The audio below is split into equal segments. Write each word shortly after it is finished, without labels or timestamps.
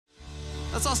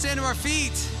Let's all stand to our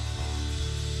feet.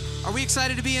 Are we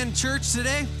excited to be in church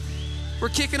today? We're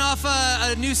kicking off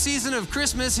a new season of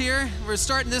Christmas here. We're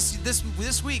starting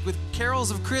this week with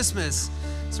carols of Christmas.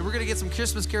 So we're going to get some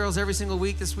Christmas carols every single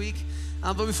week this week.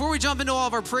 But before we jump into all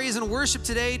of our praise and worship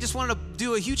today, just wanted to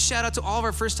do a huge shout out to all of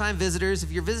our first-time visitors.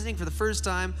 If you're visiting for the first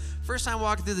time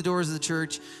walking through the doors of the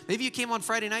church, maybe you came on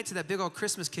Friday night to that big old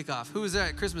Christmas kickoff. Who was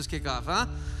that Christmas kickoff, huh?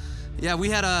 Yeah, we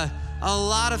had a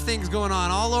lot of things going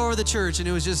on all over the church, and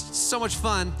it was just so much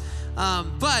fun.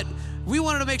 But we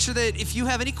wanted to make sure that if you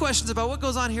have any questions about what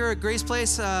goes on here at Grace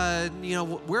Place,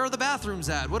 where are the bathrooms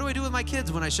at? What do I do with my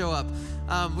kids when I show up?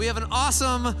 We have an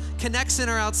awesome Connect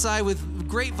Center outside with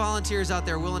great volunteers out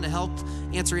there willing to help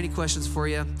answer any questions for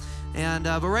you. And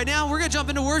but right now, we're going to jump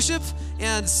into worship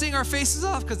and sing our faces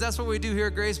off because that's what we do here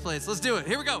at Grace Place. Let's do it.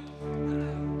 Here we go.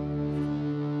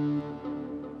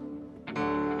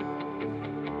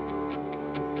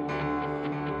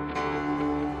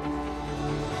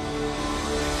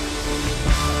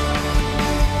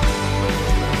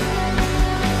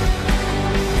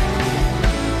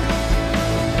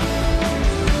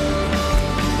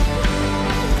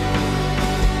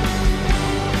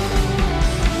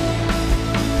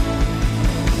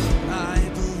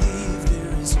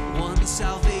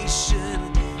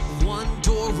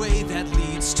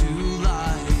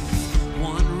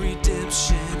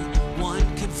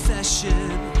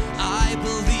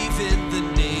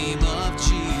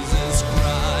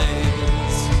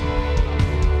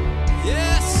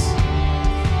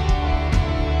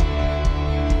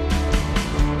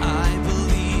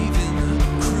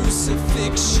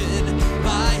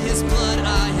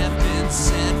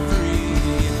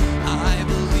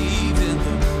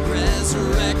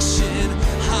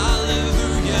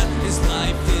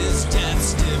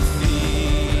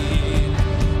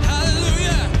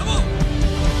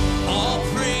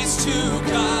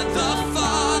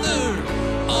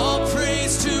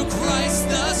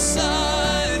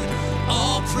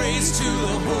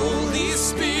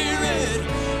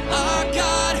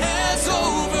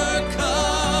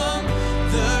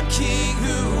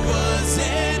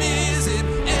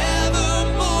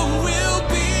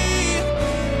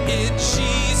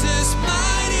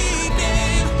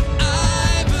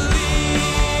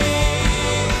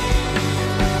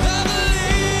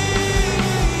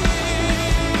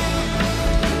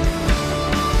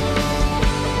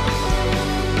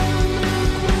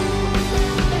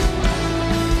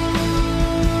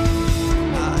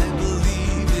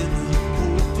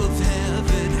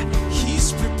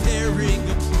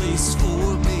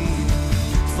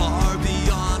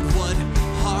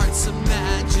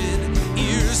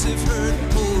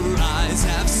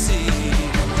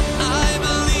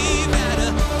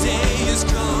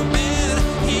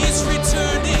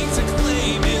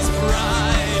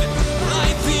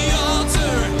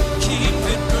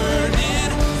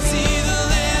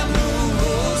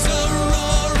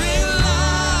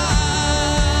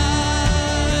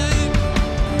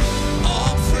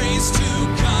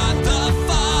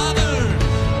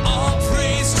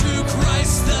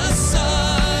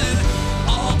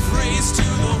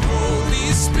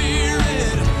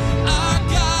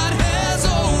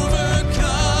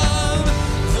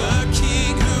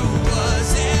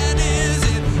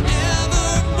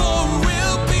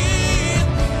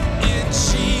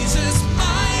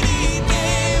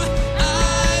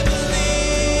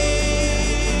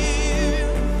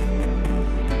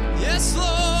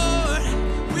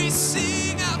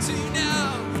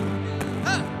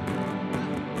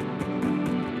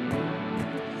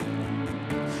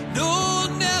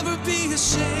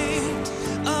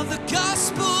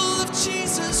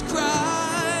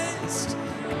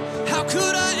 How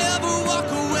could I ever walk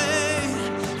away?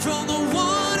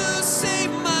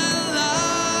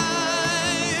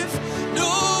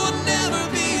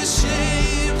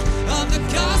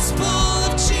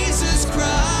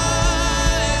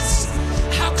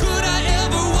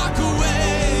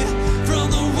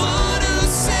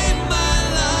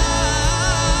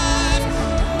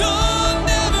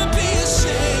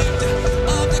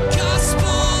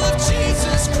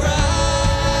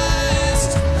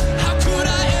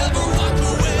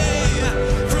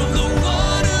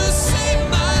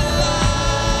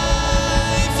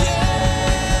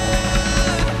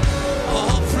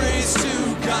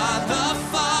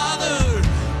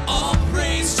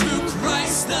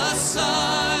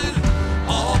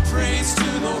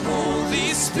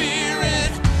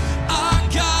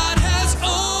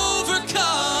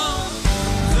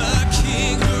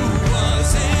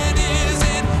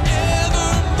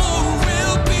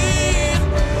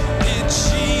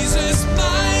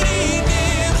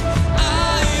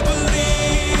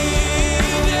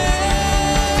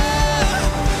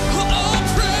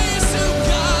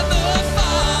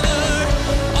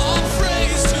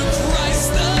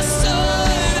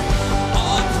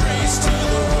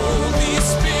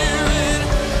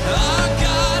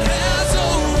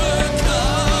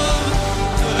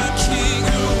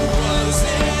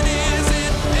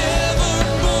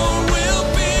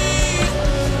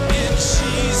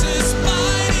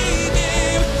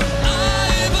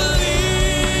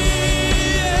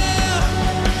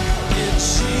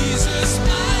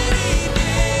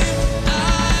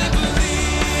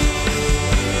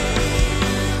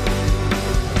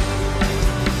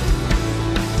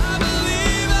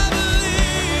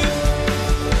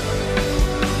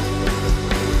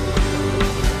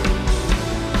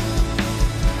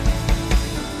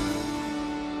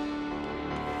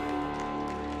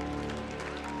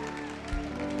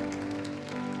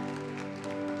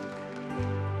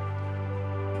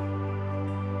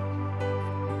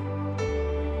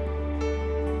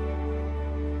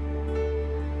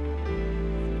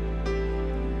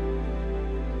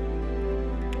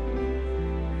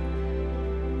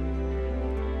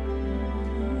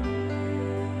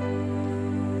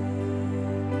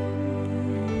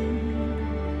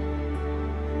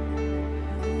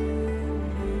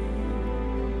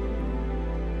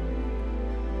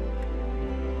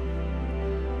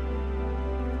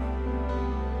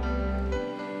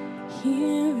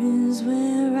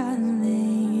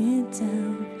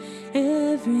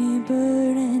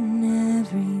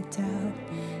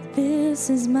 This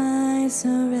is my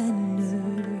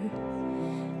surrender.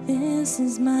 This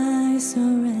is my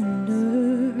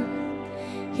surrender.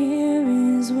 Here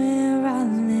is where I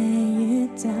lay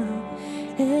it down.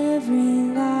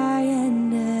 Every lie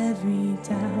and every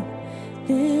doubt.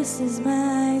 This is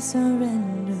my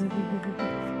surrender.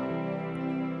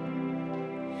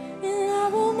 And I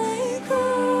will make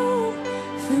room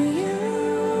for you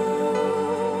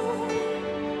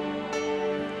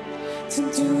to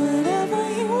do whatever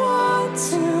you want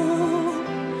to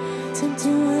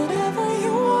do whatever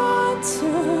you want to.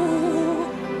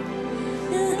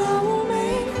 And I will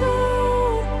make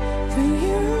room for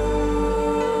you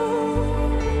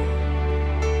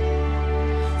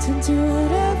to do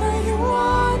whatever you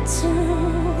want to.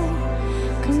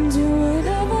 Come do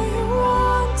whatever you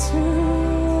want to.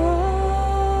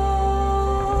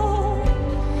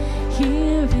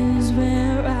 Here is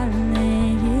where I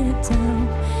lay it down.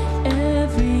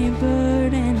 Every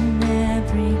burden,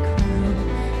 every crown.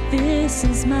 This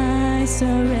is my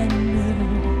surrender.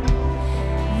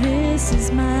 This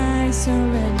is my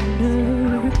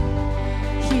surrender.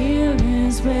 Here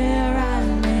is where I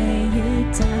lay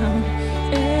it down.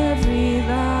 Every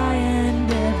lie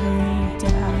and every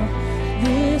doubt.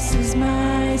 This is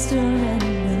my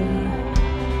surrender.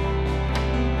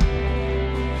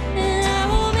 And I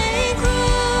will make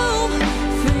room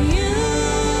for you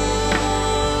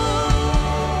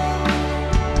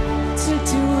to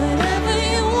do whatever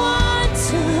you want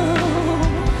to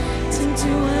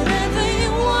do whatever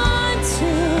you want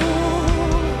to.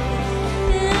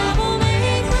 And I will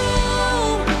make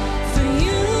room for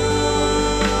you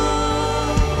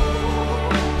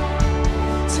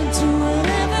to do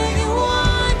whatever you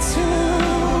want to.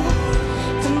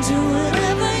 Come do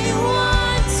whatever you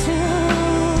want to.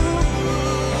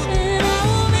 And I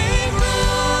will make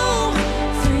room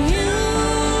for you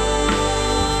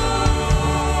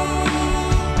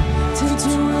to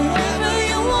do whatever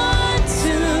you want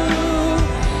to.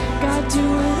 God, do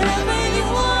whatever you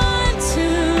want to.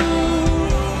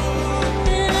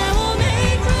 And I will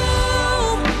make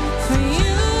room for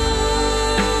you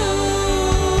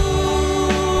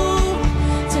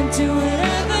to do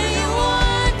whatever you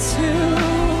want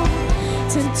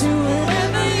to do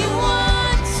whatever you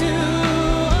want to.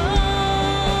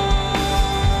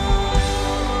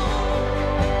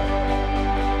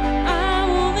 I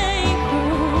will make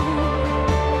room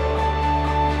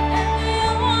whatever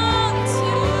you want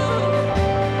to.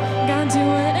 God, do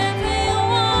whatever you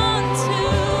want to.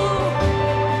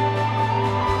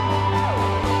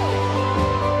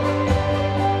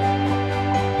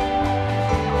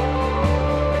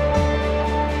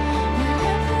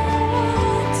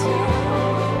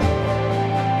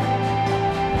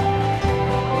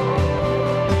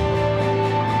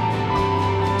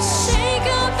 Shake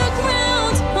up the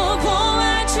ground of all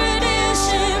my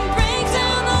tradition. Break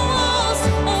down the walls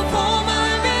of all my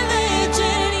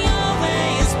religion. Your way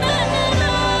is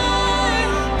better.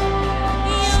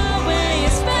 Your way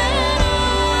is better.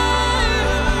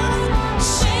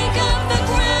 Shake up the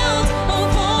ground of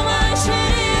all my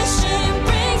tradition.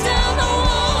 Break down the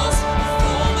walls of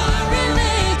all my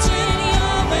religion.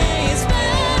 Your way is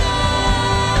better.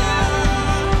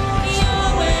 Your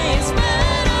way is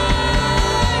better.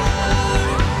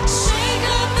 Shake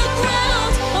up the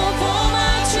ground of all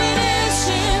my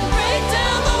tradition. Break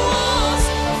down the walls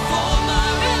of all my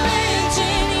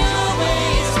religion. Your way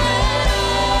is better.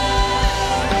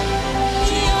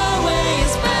 Your way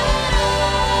is better.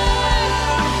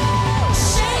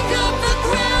 Shake up the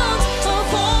ground of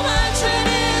all my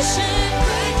tradition.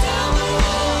 Break down the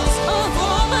walls of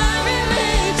all my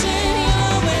religion.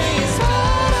 Your way is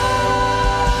better.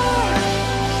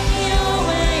 Your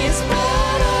way is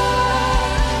better.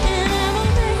 And I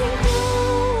will make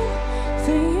room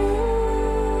for you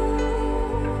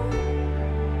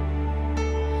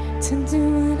to do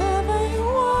whatever you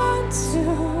want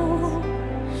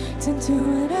to do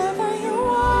whatever you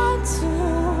want to.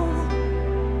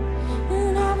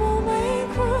 And I will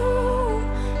make room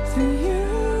for you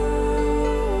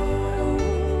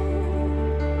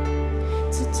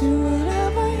to do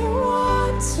whatever you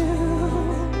want to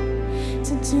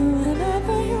do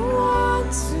whatever you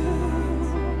want to.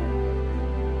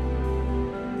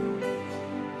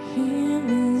 Here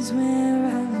is where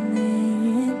I lay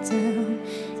it down.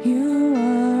 You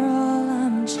are all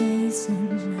I'm chasing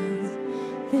now.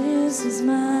 This is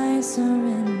my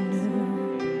surrender.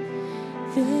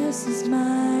 This is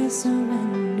my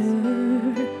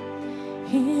surrender.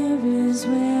 Here is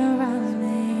where I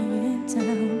lay it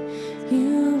down.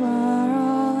 You are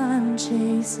all I'm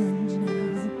chasing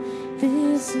now.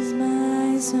 This is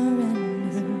my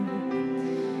surrender.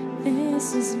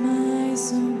 This is my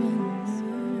surrender.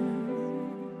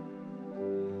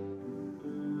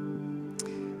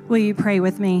 Will you pray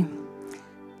with me?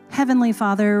 Heavenly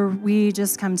Father, we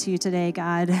just come to you today,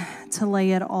 God, to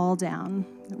lay it all down.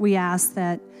 We ask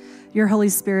that your Holy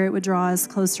Spirit would draw us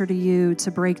closer to you to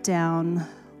break down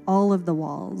all of the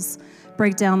walls,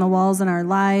 break down the walls in our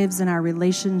lives, in our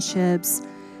relationships,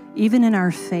 even in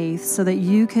our faith, so that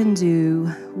you can do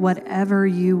whatever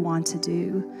you want to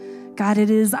do. God, it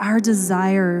is our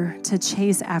desire to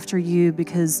chase after you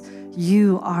because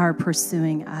you are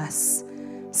pursuing us.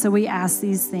 So we ask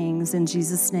these things in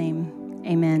Jesus' name.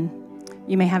 Amen.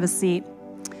 You may have a seat.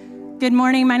 Good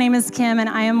morning. My name is Kim, and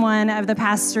I am one of the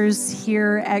pastors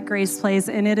here at Grace Place,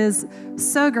 and it is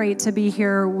so great to be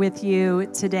here with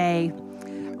you today.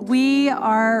 We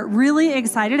are really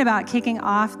excited about kicking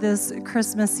off this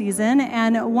Christmas season,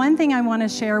 and one thing I want to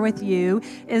share with you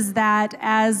is that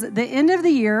as the end of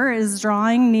the year is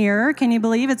drawing near, can you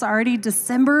believe it's already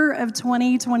December of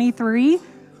 2023?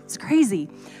 It's crazy.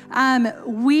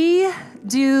 We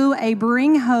do a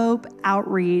Bring Hope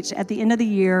outreach at the end of the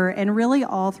year and really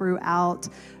all throughout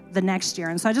the next year.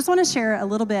 And so I just want to share a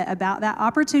little bit about that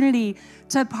opportunity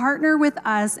to partner with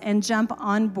us and jump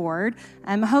on board.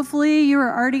 Hopefully you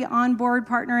are already on board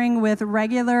partnering with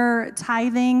regular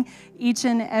tithing each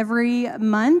and every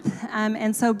month.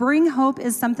 And so Bring Hope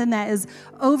is something that is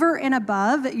over and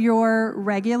above your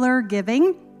regular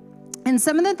giving. And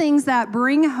some of the things that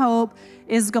Bring Hope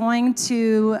is going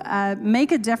to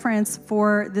make a difference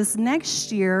for this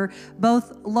next year,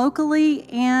 both locally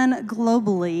and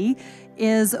globally,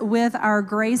 is with our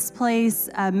Grace Place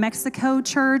Mexico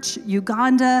Church,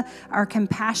 Uganda, our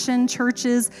Compassion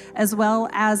churches, as well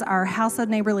as our House of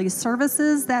Neighborly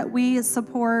Services that we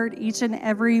support each and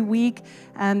every week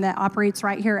that operates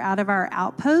right here out of our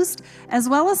outpost, as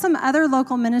well as some other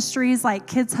local ministries like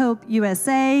Kids Hope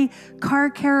USA, Car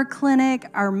Care Clinic,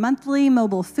 our monthly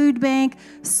mobile food bank,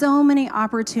 so many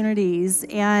opportunities.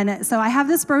 And so I have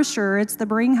this brochure. It's the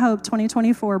Bring Hope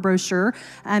 2024 brochure.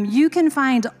 You can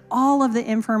find all of the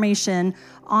information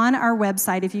on our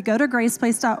website. If you go to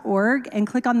graceplace.org and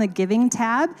click on the giving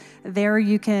tab, there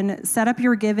you can set up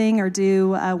your giving or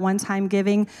do one-time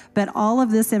giving, but all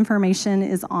of this information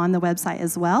is on the website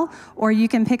as well. Or you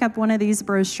can pick up one of these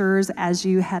brochures as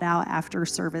you head out after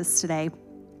service today.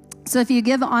 So if you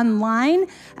give online,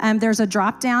 there's a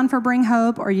drop down for Bring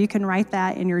Hope, or you can write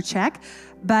that in your check.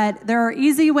 But there are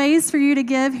easy ways for you to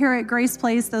give here at Grace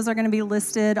Place. Those are going to be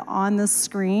listed on the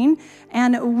screen.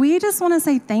 And we just want to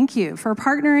say thank you for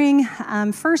partnering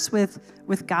first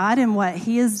with God and what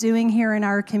He is doing here in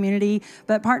our community,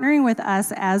 but partnering with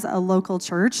us as a local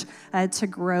church to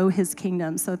grow His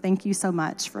kingdom. So thank you so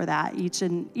much for that each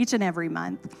and every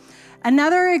month.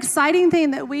 Another exciting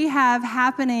thing that we have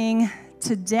happening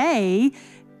today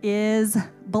is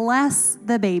Bless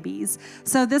the Babies.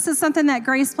 So this is something that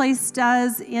Grace Place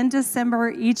does in December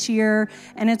each year,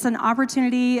 and it's an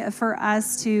opportunity for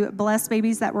us to bless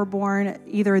babies that were born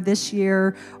either this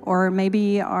year or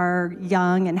maybe are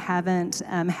young and haven't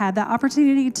had the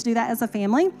opportunity to do that as a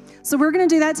family. So we're going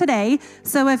to do that today.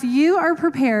 So if you are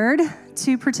prepared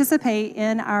to participate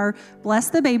in our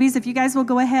Bless the Babies, if you guys will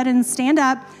go ahead and stand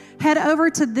up, head over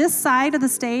to this side of the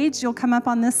stage. You'll come up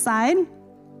on this side.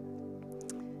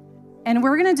 And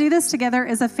we're going to do this together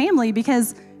as a family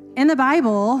because in the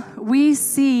Bible, we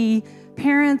see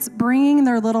parents bringing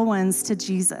their little ones to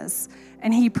Jesus.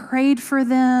 And He prayed for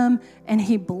them and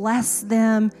He blessed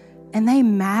them, and they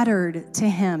mattered to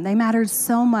Him. They mattered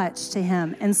so much to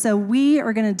Him. And so we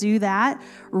are going to do that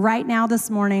right now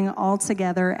this morning all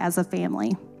together as a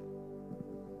family.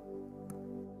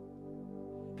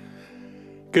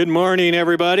 Good morning,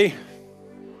 everybody.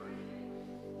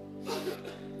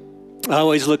 I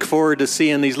always look forward to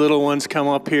seeing these little ones come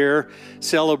up here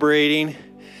celebrating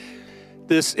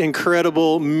this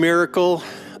incredible miracle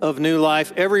of new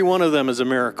life. Every one of them is a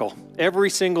miracle. Every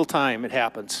single time it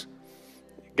happens.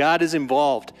 God is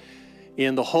involved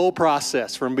in the whole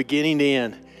process from beginning to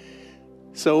end.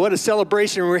 So what a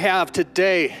celebration we have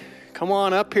today. Come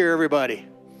on up here, everybody.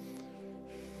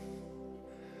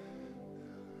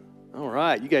 All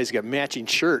right, you guys got matching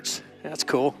shirts. That's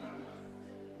cool.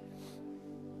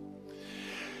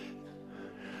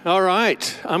 All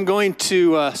right, I'm going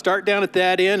to start down at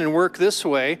that end and work this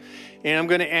way, and I'm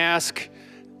going to ask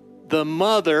the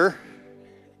mother,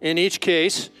 in each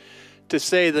case, to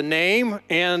say the name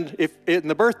and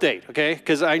the birth date, okay?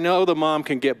 Because I know the mom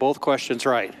can get both questions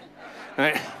right. All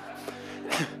right.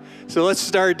 So let's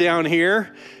start down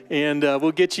here, and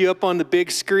we'll get you up on the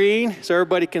big screen so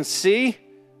everybody can see.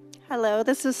 Hello,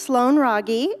 this is Sloan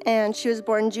Rogge, and she was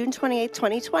born June 28,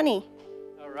 2020.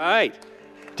 All right.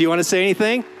 Do you want to say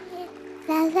anything?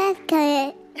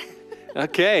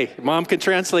 Okay, Mom can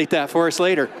translate that for us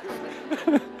later.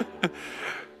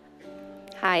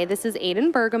 Hi, this is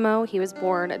Aiden Bergamo. He was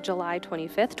born July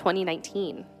 25th,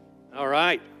 2019. All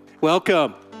right.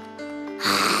 Welcome.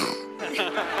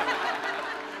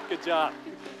 Good job.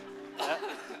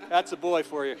 That's a boy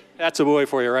for you. That's a boy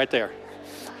for you right there.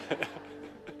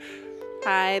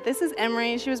 Hi, this is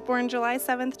Emery. She was born July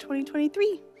 7th,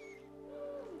 2023.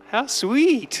 How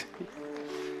sweet.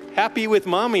 Happy with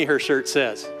mommy, her shirt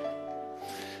says.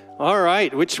 All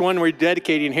right. Which one we're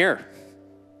dedicating here?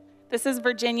 This is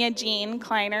Virginia Jean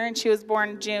Kleiner, and she was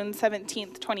born June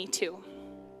 17th, 22.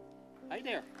 Hi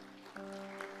there.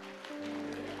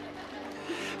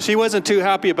 She wasn't too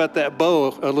happy about that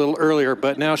bow a little earlier,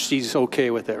 but now she's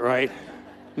okay with it, right?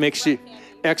 Makes you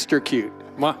extra cute.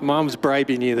 Mom's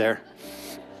bribing you there.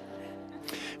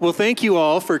 Well, thank you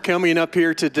all for coming up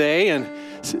here today, and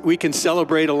we can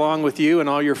celebrate along with you and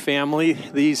all your family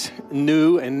these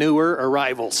new and newer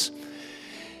arrivals.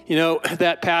 You know,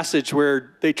 that passage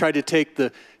where they tried to take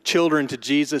the children to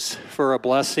Jesus for a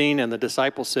blessing, and the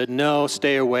disciples said, no,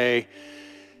 stay away.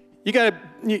 You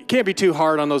can't be too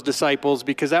hard on those disciples,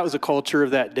 because that was the culture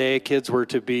of that day. Kids were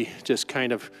to be just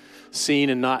kind of seen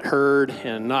and not heard,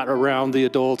 and not around the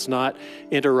adults, not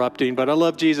interrupting. But I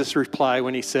love Jesus' reply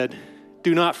when he said,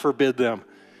 do not forbid them.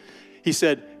 He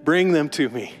said, bring them to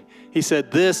me. He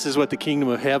said, this is what the kingdom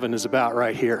of heaven is about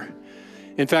right here.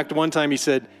 In fact, one time he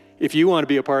said, if you want to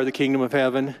be a part of the kingdom of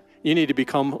heaven, you need to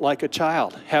become like a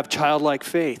child. Have childlike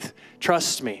faith.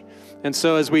 Trust me. And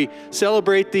so as we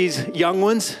celebrate these young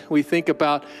ones, we think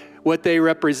about what they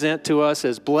represent to us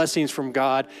as blessings from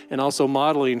God, and also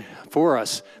modeling for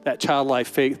us that childlike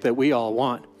faith that we all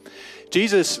want.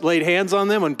 Jesus laid hands on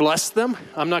them and blessed them.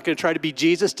 I'm not going to try to be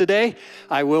Jesus today.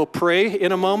 I will pray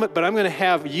in a moment, but I'm going to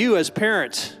have you as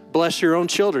parents bless your own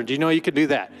children. Do you know you can do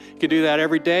that? You can do that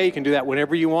every day. You can do that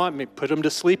whenever you want. Maybe put them to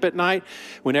sleep at night,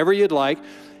 whenever you'd like.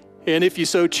 And if you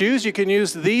so choose, you can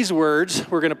use these words.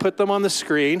 We're going to put them on the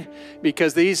screen,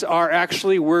 because these are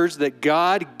actually words that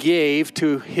God gave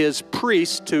to his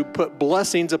priests to put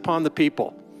blessings upon the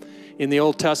people. In the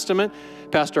Old Testament,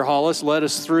 Pastor Hollis led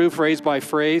us through phrase by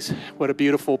phrase. What a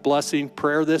beautiful blessing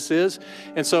prayer this is.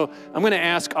 And so I'm going to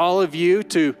ask all of you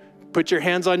to put your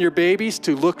hands on your babies,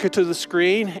 to look to the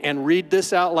screen and read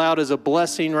this out loud as a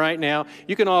blessing right now.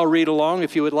 You can all read along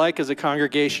if you would like as a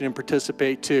congregation and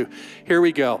participate too. Here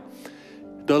we go.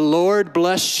 The Lord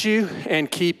bless you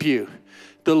and keep you.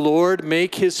 The Lord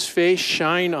make his face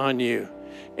shine on you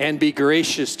and be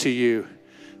gracious to you.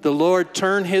 The Lord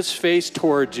turn his face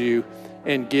towards you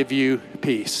and give you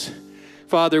peace.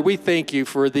 Father, we thank you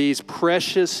for these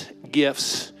precious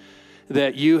gifts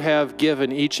that you have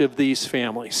given each of these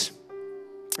families.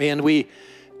 And we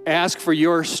ask for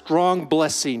your strong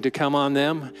blessing to come on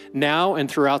them now and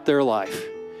throughout their life.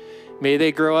 May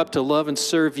they grow up to love and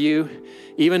serve you.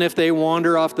 Even if they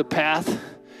wander off the path,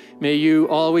 may you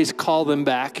always call them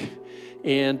back.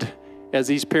 And as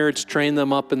these parents train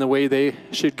them up in the way they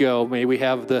should go, may we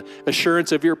have the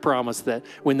assurance of your promise that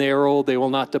when they are old, they will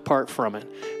not depart from it.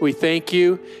 We thank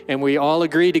you, and we all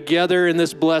agree together in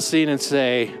this blessing and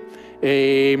say,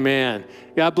 amen.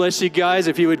 God bless you guys.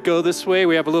 If you would go this way,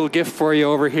 we have a little gift for you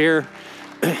over here.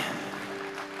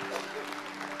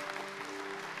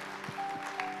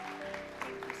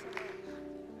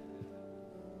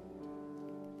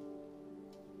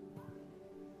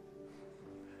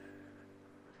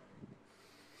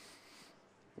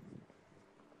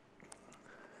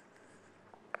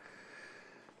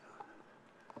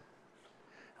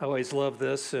 I always love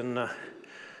this, and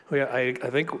I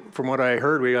think from what I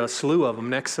heard, we got a slew of them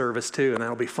next service too, and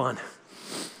that'll be fun.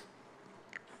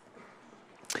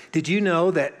 Did you know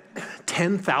that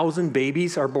 10,000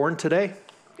 babies are born today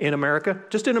in America?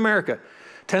 Just in America,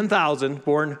 10,000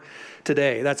 born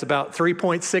today. That's about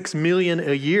 3.6 million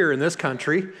a year in this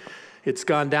country. It's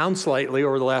gone down slightly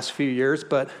over the last few years,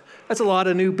 but that's a lot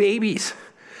of new babies.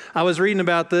 I was reading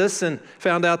about this and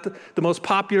found out that the most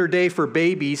popular day for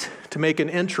babies to make an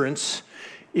entrance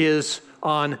is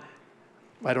on,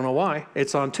 I don't know why,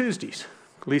 it's on Tuesdays,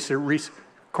 at least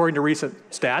according to recent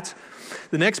stats.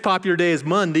 The next popular day is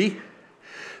Monday.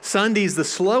 Sunday's the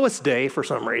slowest day for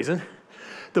some reason.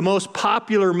 The most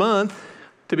popular month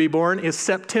to be born is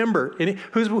September.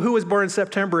 Who was born in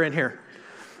September in here?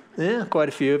 Yeah, quite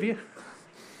a few of you.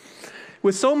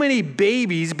 With so many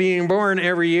babies being born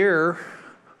every year,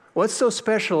 what's so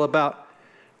special about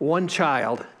one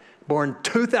child born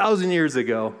 2,000 years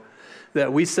ago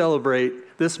that we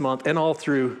celebrate this month and all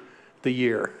through the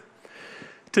year?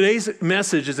 Today's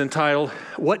message is entitled,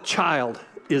 What Child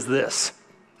Is This?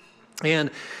 And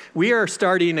we are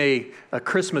starting a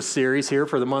Christmas series here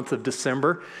for the month of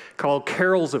December called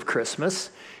Carols of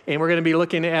Christmas. And we're going to be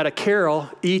looking at a carol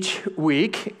each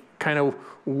week, kind of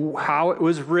how it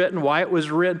was written, why it was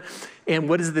written, and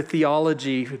what is the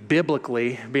theology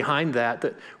biblically behind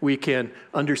that we can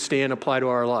understand, apply to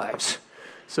our lives.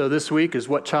 So this week is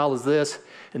What Child Is This?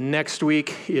 And next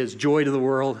week is Joy to the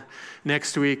World.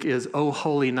 Next week is O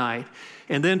Holy Night.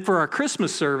 And then for our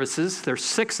Christmas services, there's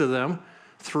 6 of them,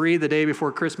 3 the day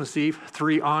before Christmas Eve,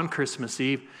 3 on Christmas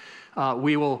Eve.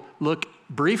 We will look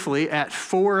briefly at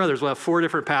 4 others. We'll have 4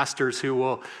 different pastors who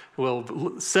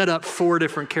will set up 4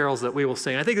 different carols that we will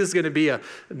sing. I think this is going to be a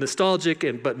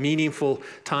nostalgic but meaningful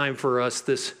time for us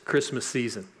this Christmas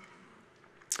season.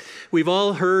 We've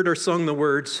all heard or sung the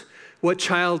words, "What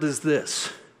child is this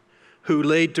who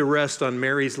laid to rest on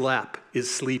Mary's lap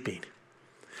is sleeping?"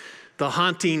 The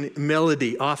haunting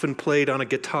melody, often played on a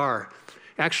guitar,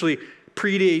 actually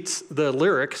predates the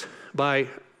lyrics by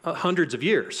hundreds of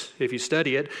years, if you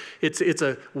study it. It's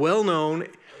a well-known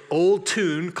old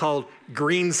tune called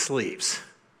Greensleeves.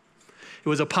 It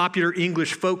was a popular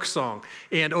English folk song,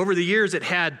 and over the years it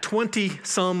had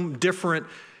 20-some different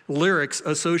lyrics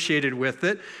associated with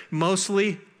it,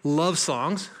 mostly love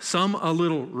songs, some a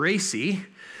little racy,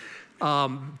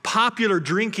 popular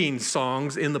drinking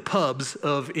songs in the pubs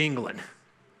of England.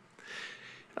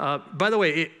 By the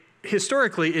way,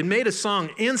 historically, it made a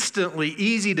song instantly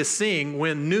easy to sing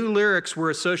when new lyrics were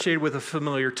associated with a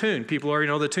familiar tune. People already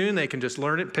know the tune, they can just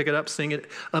learn it, pick it up, sing it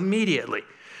immediately.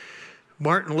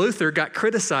 Martin Luther got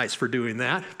criticized for doing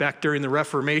that. Back during the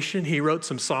Reformation, he wrote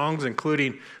some songs,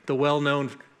 including the well-known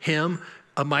hymn,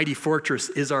 "A Mighty Fortress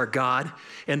Is Our God,"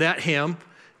 and that hymn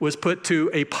was put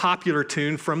to a popular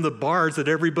tune from the bards that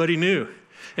everybody knew.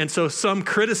 And so some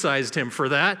criticized him for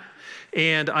that.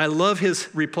 And I love his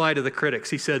reply to the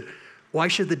critics. He said, "Why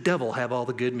should the devil have all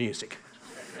the good music?"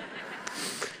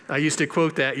 I used to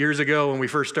quote that years ago when we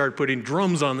first started putting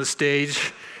drums on the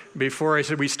stage. Before I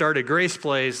said we started Grace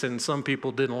Place, and some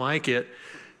people didn't like it.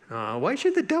 Why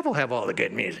should the devil have all the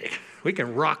good music? We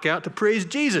can rock out to praise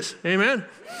Jesus. Amen?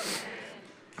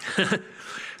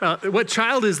 What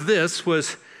Child Is This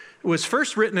was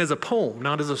first written as a poem,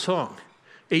 not as a song.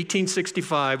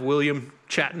 1865, William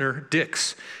Chatner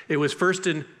Dix. It was first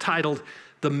entitled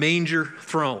 "The Manger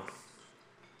Throne."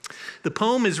 The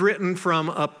poem is written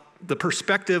from the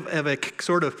perspective of a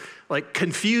sort of like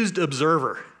confused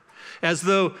observer, as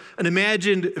though an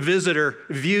imagined visitor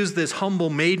views this humble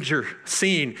manger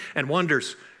scene and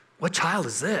wonders, what child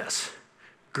is this?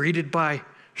 Greeted by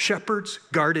shepherds,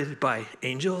 guarded by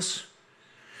angels?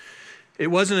 It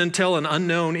wasn't until an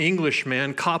unknown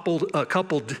Englishman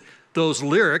coupled those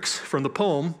lyrics from the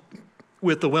poem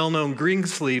with the well-known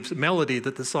Greensleeves melody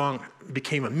that the song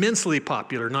became immensely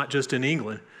popular, not just in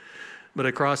England, but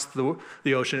across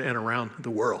the ocean and around the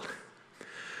world.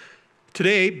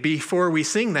 Today, before we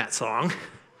sing that song,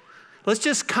 let's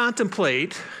just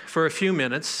contemplate for a few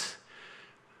minutes,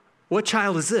 what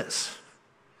child is this?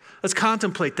 Let's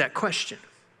contemplate that question.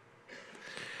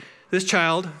 This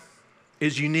child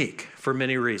is unique for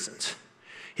many reasons.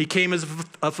 He came as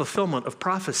a fulfillment of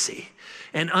prophecy.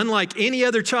 And unlike any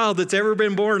other child that's ever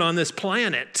been born on this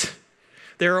planet,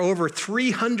 there are over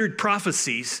 300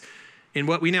 prophecies in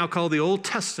what we now call the Old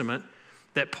Testament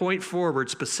that point forward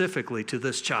specifically to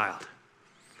this child.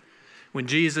 When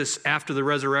Jesus, after the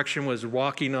resurrection, was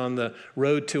walking on the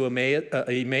road to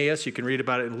Emmaus, you can read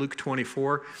about it in Luke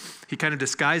 24, he kind of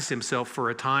disguised himself for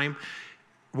a time,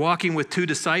 walking with 2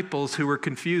 disciples who were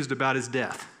confused about his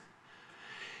death.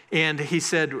 And he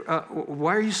said,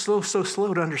 why are you so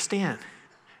slow to understand?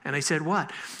 And they said,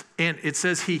 what? And it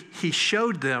says he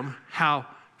showed them how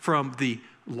from the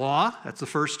law, that's the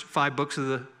first 5 books of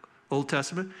the Old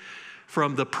Testament,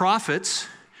 from the prophets,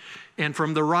 and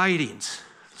from the writings,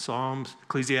 Psalms,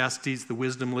 Ecclesiastes, the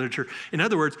wisdom literature. In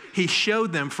other words, he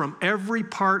showed them from every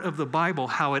part of the Bible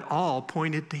how it all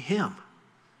pointed to him.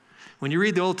 When you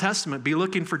read the Old Testament, be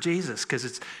looking for Jesus,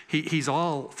 because he's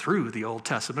all through the Old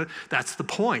Testament. That's the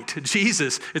point.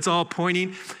 Jesus, it's all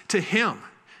pointing to him.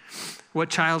 What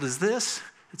child is this?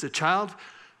 It's a child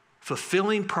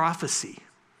fulfilling prophecy.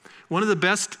 One of the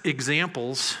best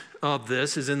examples of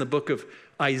this is in the book of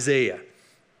Isaiah.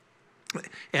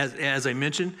 As I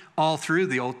mentioned, all through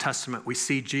the Old Testament we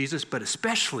see Jesus, but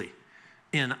especially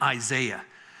in Isaiah.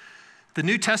 The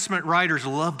New Testament writers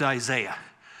loved Isaiah.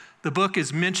 The book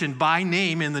is mentioned by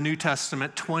name in the New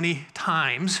Testament 20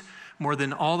 times, more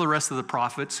than all the rest of the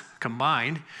prophets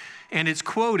combined, and it's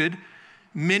quoted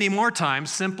many more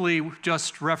times simply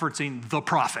just referencing the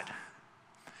prophet.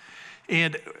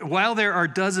 And while there are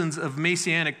dozens of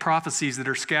messianic prophecies that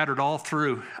are scattered all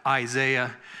through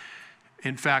Isaiah,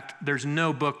 In fact, there's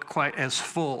no book quite as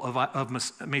full of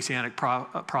messianic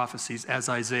prophecies as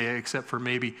Isaiah, except for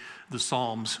maybe the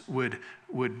Psalms would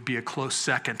be a close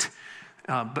second.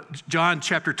 But John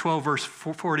chapter 12, verse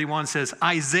 41 says,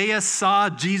 Isaiah saw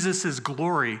Jesus'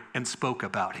 glory and spoke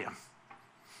about him.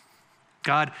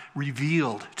 God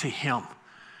revealed to him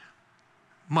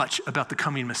much about the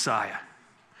coming Messiah.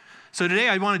 So today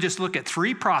I want to just look at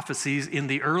 3 prophecies in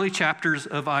the early chapters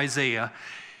of Isaiah,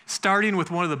 starting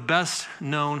with one of the best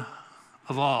known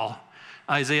of all,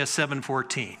 Isaiah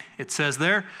 7:14. It says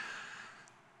there,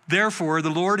 therefore the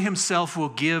Lord himself will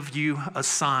give you a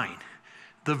sign.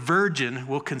 The virgin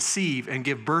will conceive and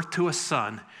give birth to a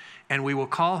son, and we will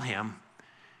call him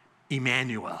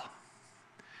Emmanuel.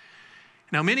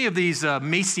 Now, many of these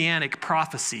messianic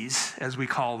prophecies, as we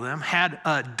call them, had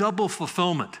a double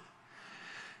fulfillment.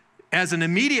 As an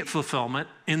immediate fulfillment,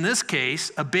 in this case,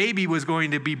 a baby was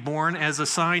going to be born as a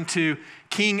sign to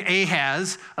King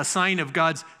Ahaz, a sign of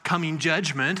God's coming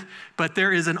judgment, but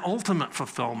there is an ultimate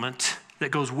fulfillment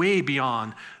that goes way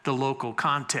beyond the local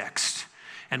context.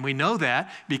 And we know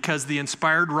that because the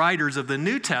inspired writers of the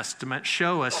New Testament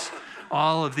show us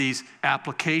all of these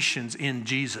applications in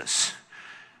Jesus.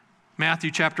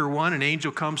 Matthew chapter 1, an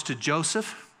angel comes to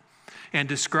Joseph and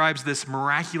describes this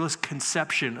miraculous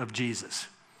conception of Jesus.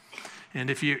 And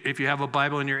if you have a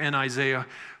Bible and you're in Isaiah,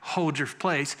 hold your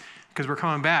place because we're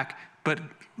coming back. But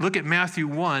look at Matthew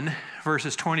 1,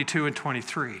 verses 22 and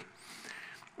 23.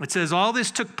 It says, all this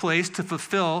took place to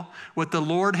fulfill what the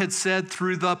Lord had said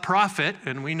through the prophet,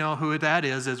 and we know who that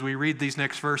is as we read these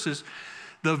next verses.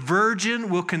 The virgin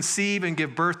will conceive and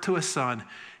give birth to a son,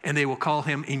 and they will call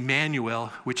him Emmanuel,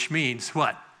 which means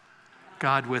what?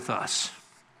 God with us.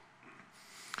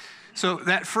 So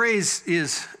that phrase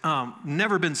is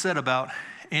never been said about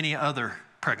any other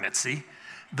pregnancy.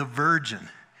 The virgin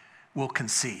will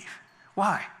conceive.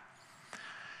 Why?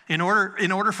 In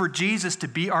order for Jesus to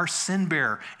be our sin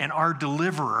bearer and our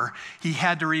deliverer, he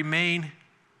had to remain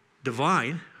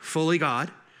divine, fully God,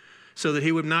 so that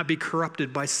he would not be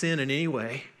corrupted by sin in any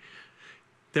way,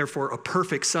 therefore a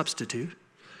perfect substitute.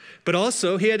 But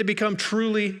also, he had to become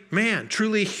truly man,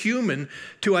 truly human,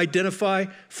 to identify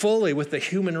fully with the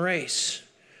human race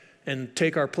and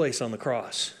take our place on the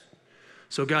cross.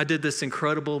 So God did this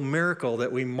incredible miracle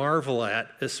that we marvel at,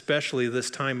 especially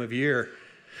this time of year.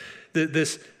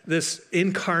 This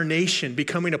incarnation,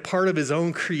 becoming a part of his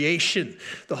own creation.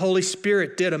 The Holy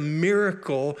Spirit did a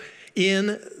miracle in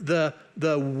the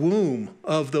womb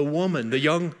of the woman, the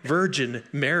young virgin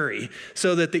Mary,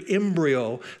 so that the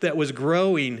embryo that was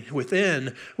growing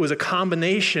within was a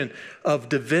combination of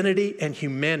divinity and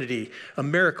humanity, a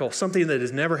miracle, something that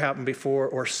has never happened before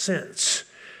or since,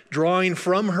 drawing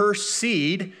from her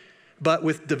seed, but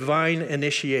with divine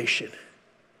initiation.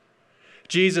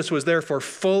 Jesus was therefore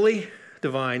fully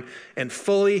divine and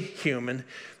fully human.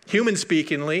 Human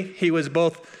speakingly, he was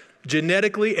both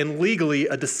genetically and legally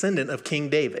a descendant of King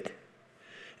David.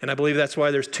 And I believe that's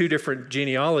why there's 2 different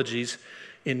genealogies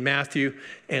in Matthew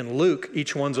and Luke.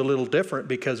 Each one's a little different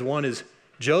because one is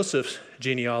Joseph's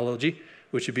genealogy,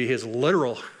 which would be his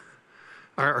literal,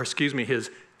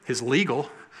 his legal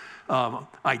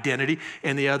identity,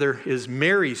 and the other is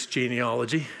Mary's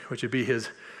genealogy, which would be his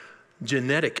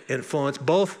genetic influence,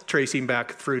 both tracing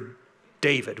back through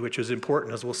David, which is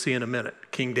important, as we'll see in a minute,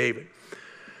 King David.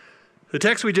 The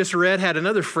text we just read had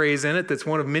another phrase in it that's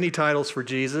one of many titles for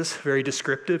Jesus, very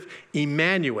descriptive,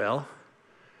 Emmanuel,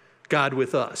 God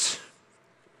with us.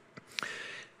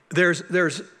 There's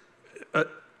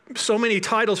so many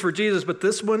titles for Jesus, but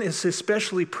this one is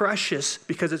especially precious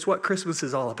because it's what Christmas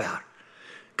is all about.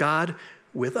 God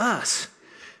with us.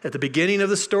 At the beginning of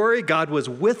the story, God was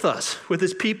with us, with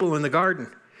his people in the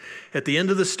garden. At the end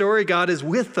of the story, God is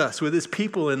with us, with his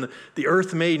people in the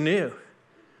earth made new.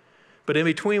 But in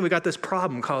between, we got this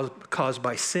problem caused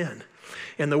by sin.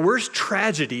 And the worst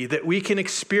tragedy that we can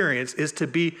experience is to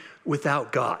be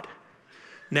without God,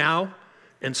 now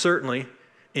and certainly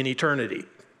in eternity.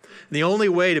 The only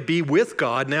way to be with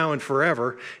God now and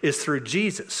forever is through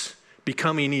Jesus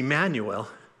becoming Emmanuel,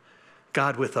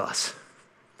 God with us.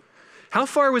 How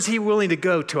far was he willing to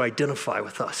go to identify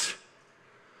with us?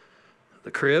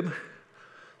 The crib,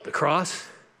 the cross,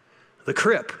 the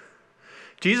crypt.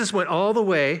 Jesus went all the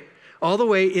way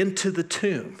into the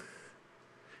tomb.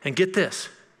 And get this,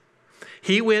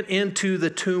 he went into the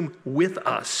tomb with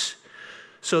us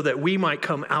so that we might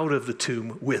come out of the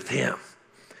tomb with him.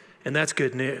 And that's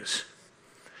good news.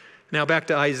 Now back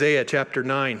to Isaiah chapter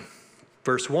 9,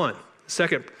 verse 1.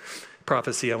 Second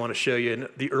prophecy I want to show you in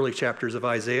the early chapters of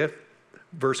Isaiah,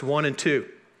 verse 1 and 2.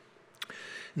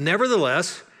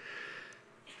 Nevertheless,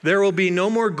 There will be no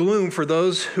more gloom for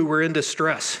those who were in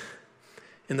distress.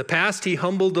 In the past, he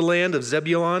humbled the land of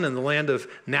Zebulun and the land of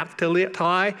Naphtali,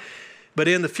 but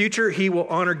in the future, he will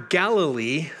honor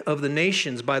Galilee of the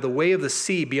nations by the way of the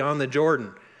sea beyond the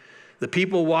Jordan. The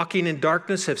people walking in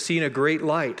darkness have seen a great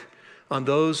light. On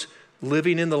those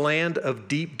living in the land of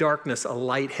deep darkness, a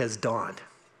light has dawned.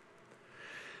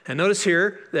 And notice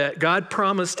here that God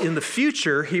promised in the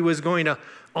future he was going to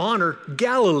honor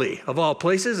Galilee, of all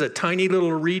places, a tiny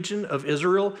little region of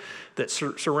Israel that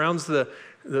surrounds the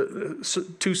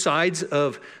two sides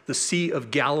of the Sea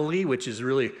of Galilee, which is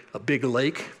really a big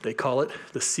lake. They call it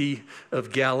the Sea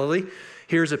of Galilee.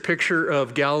 Here's a picture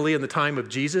of Galilee in the time of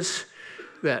Jesus.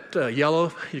 That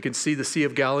yellow, you can see the Sea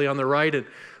of Galilee on the right and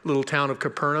little town of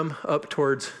Capernaum up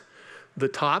towards the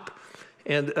top.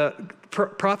 And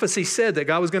prophecy said that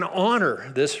God was going to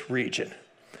honor this region.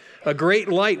 A great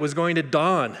light was going to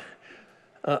dawn,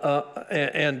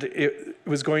 and it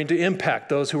was going to impact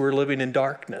those who were living in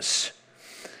darkness.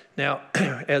 Now,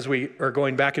 as we are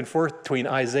going back and forth between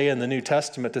Isaiah and the New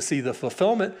Testament to see the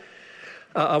fulfillment,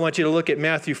 I want you to look at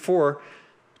Matthew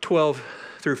 4:12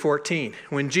 through 14.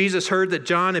 When Jesus heard that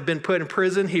John had been put in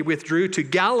prison, he withdrew to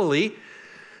Galilee.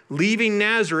 Leaving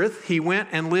Nazareth, he went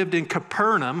and lived in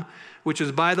Capernaum, which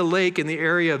is by the lake in the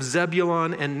area of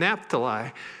Zebulun and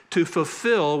Naphtali, to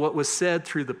fulfill what was said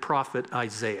through the prophet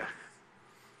Isaiah.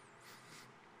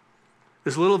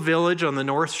 This little village on the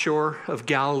north shore of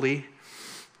Galilee,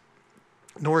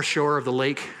 north shore of the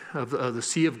lake of the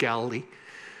Sea of Galilee,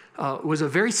 was a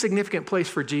very significant place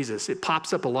for Jesus. It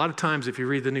pops up a lot of times if you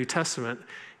read the New Testament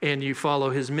and you follow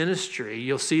his ministry.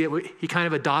 You'll see he kind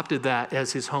of adopted that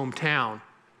as his hometown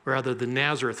rather than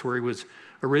Nazareth, where he was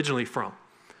originally from.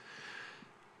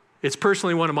 It's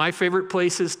personally one of my favorite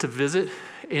places to visit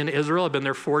in Israel. I've been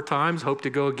there 4 times, hope to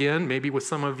go again, maybe with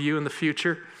some of you in the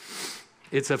future.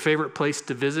 It's a favorite place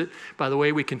to visit. By the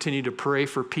way, we continue to pray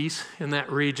for peace in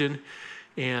that region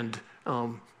and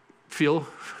feel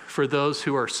for those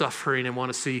who are suffering and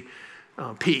want to see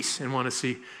peace and want to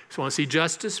see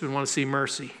justice and want to see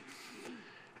mercy.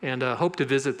 And hope to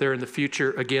visit there in the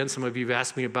future. Again, some of you have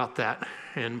asked me about that,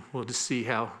 and we'll just see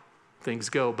how things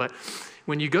go. But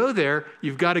when you go there,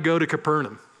 you've got to go to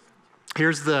Capernaum.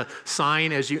 Here's the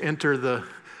sign as you enter the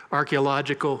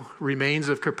archaeological remains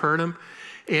of Capernaum.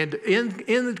 And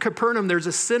in Capernaum, there's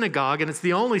a synagogue, and it's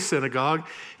the only synagogue.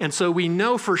 And so we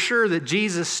know for sure that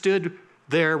Jesus stood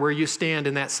there where you stand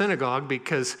in that synagogue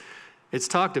because it's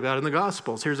talked about in the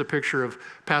Gospels. Here's a picture of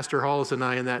Pastor Hollis and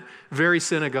I in that very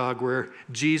synagogue where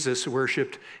Jesus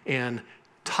worshiped and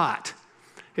taught.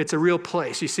 It's a real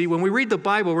place. You see, when we read the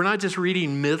Bible, we're not just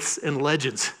reading myths and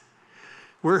legends.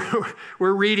 We're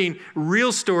reading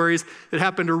real stories that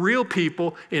happened to real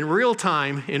people in real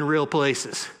time in real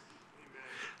places.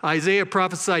 Isaiah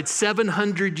prophesied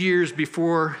 700 years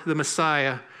before the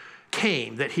Messiah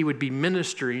came that he would be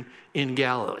ministering in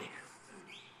Galilee.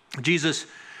 Jesus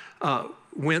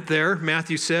went there,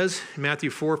 Matthew says, Matthew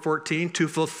 4:14, to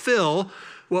fulfill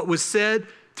what was said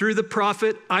through the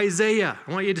prophet Isaiah.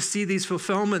 I want you to see these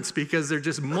fulfillments because they're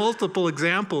just multiple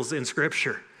examples in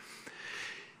Scripture.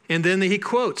 And then he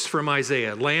quotes from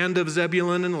Isaiah, land of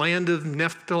Zebulun and land of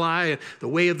Naphtali, the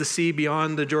way of the sea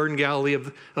beyond the Jordan Galilee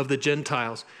of the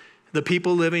Gentiles. The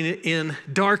people living in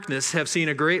darkness have seen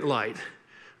a great light.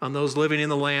 On those living in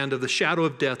the land of the shadow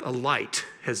of death, a light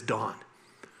has dawned.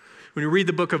 When you read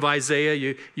the book of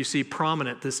Isaiah, you see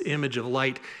prominent this image of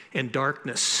light and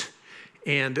darkness.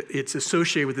 And it's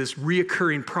associated with this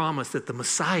reoccurring promise that the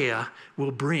Messiah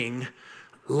will bring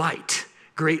light,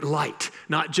 great light,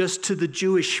 not just to the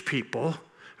Jewish people,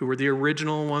 who were the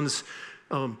original ones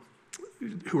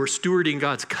who are stewarding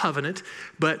God's covenant,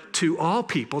 but to all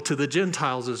people, to the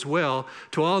Gentiles as well,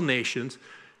 to all nations.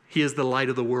 He is the light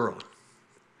of the world.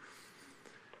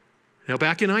 Now,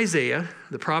 back in Isaiah,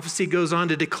 the prophecy goes on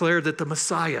to declare that the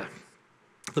Messiah,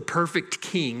 the perfect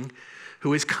king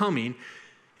who is coming,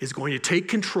 is going to take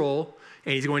control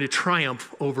and he's going to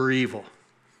triumph over evil.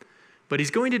 But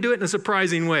he's going to do it in a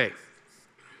surprising way.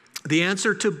 The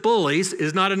answer to bullies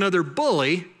is not another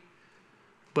bully,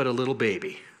 but a little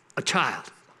baby, a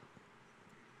child.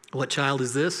 What child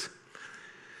is this?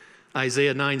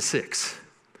 Isaiah 9:6.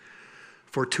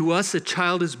 For to us a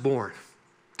child is born,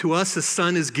 to us a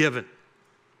son is given,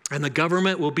 and the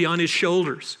government will be on his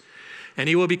shoulders, and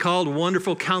he will be called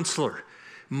Wonderful Counselor,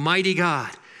 Mighty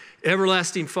God,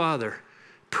 Everlasting Father,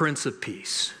 Prince of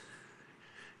Peace.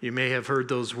 You may have heard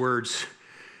those words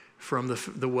from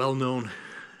the well-known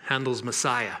Handel's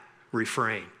Messiah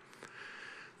refrain.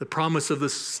 The promise of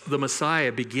the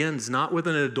Messiah begins not with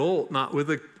an adult, not with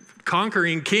a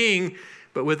conquering king,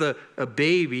 but with a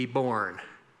baby born,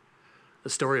 the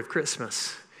story of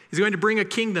Christmas. He's going to bring a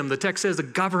kingdom. The text says the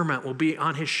government will be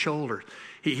on his shoulders.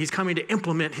 He's coming to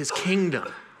implement his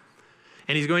kingdom.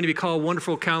 And he's going to be called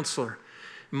Wonderful Counselor,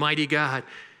 Mighty God,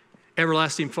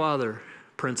 Everlasting Father,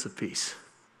 Prince of Peace.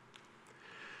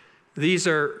 These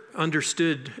are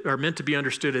meant to be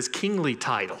understood as kingly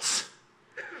titles.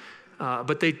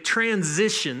 But they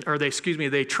transcend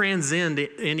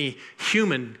any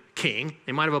human king.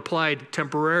 They might have applied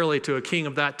temporarily to a king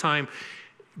of that time,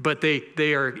 but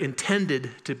they are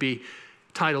intended to be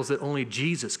titles that only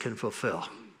Jesus can fulfill.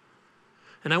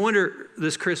 And I wonder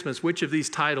this Christmas, which of these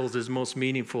titles is most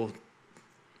meaningful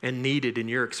and needed in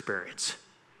your experience?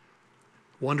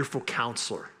 Wonderful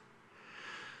Counselor,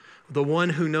 the one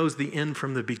who knows the end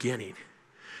from the beginning,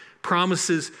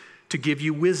 promises to give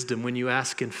you wisdom when you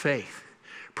ask in faith,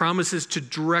 promises to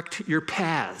direct your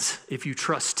paths if you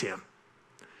trust him,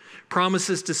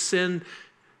 promises to send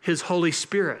his Holy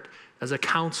Spirit as a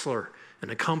counselor and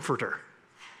a comforter.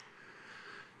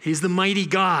 He's the mighty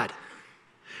God,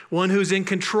 one who's in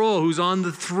control, who's on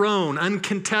the throne,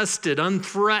 uncontested,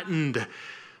 unthreatened,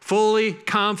 fully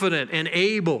confident and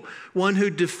able, one who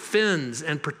defends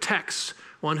and protects,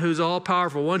 one who's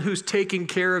all-powerful, one who's taking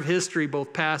care of history,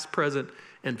 both past, present,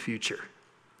 and future.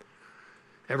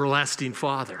 Everlasting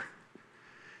Father.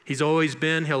 He's always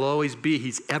been, he'll always be.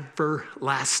 He's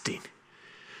everlasting.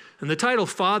 And the title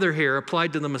Father here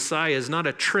applied to the Messiah is not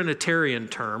a Trinitarian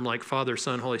term like Father,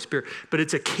 Son, Holy Spirit, but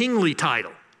it's a kingly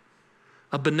title,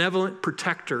 a benevolent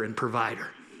protector and provider.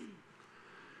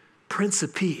 Prince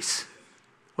of Peace.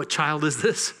 What child is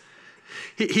this?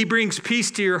 He brings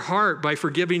peace to your heart by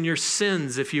forgiving your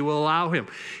sins if you will allow him.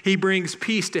 He brings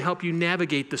peace to help you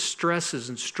navigate the stresses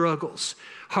and struggles,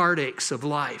 heartaches of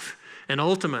life. And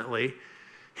ultimately,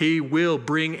 he will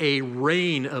bring a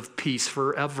reign of peace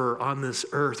forever on this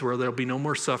earth where there'll be no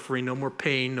more suffering, no more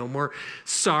pain, no more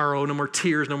sorrow, no more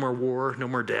tears, no more war, no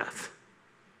more death.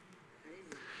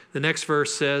 The next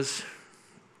verse says,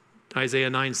 Isaiah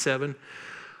 9:7,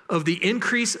 of the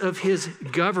increase of his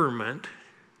government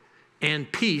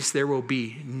and peace there will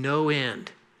be no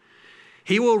end.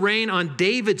 He will reign on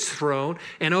David's throne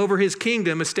and over his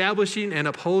kingdom, establishing and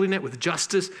upholding it with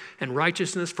justice and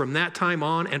righteousness from that time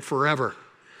on and forever.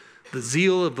 The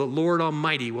zeal of the Lord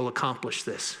Almighty will accomplish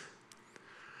this.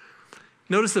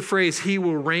 Notice the phrase, he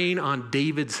will reign on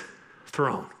David's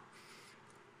throne.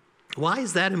 Why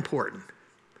is that important?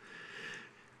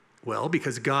 Well,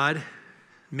 because God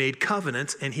made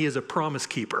covenants and he is a promise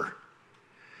keeper.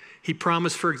 He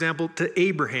promised, for example, to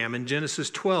Abraham in Genesis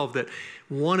 12 that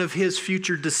one of his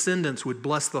future descendants would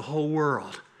bless the whole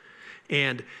world.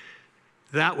 And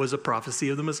that was a prophecy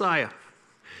of the Messiah.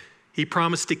 He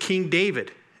promised to King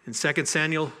David in 2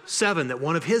 Samuel 7 that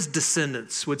one of his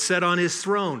descendants would sit on his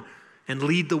throne and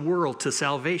lead the world to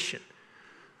salvation.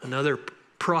 Another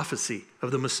prophecy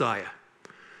of the Messiah.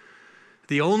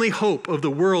 The only hope of the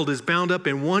world is bound up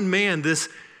in one man, this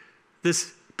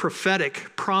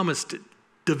prophetic, promised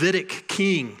Davidic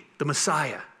king, the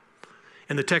Messiah.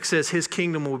 And the text says his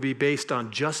kingdom will be based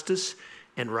on justice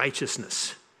and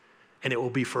righteousness, and it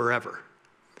will be forever.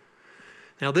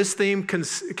 Now, this theme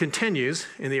continues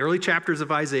in the early chapters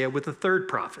of Isaiah with the third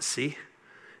prophecy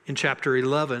in chapter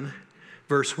 11,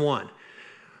 verse 1.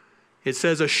 It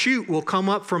says, a shoot will come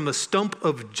up from the stump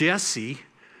of Jesse.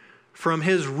 From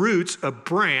his roots, a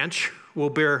branch will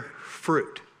bear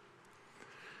fruit.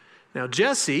 Now,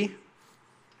 Jesse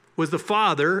was the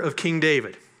father of King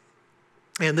David.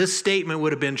 And this statement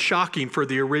would have been shocking for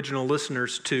the original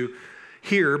listeners to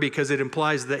hear because it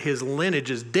implies that his lineage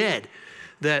is dead,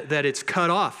 that it's cut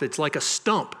off. It's like a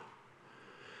stump.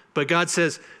 But God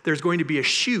says there's going to be a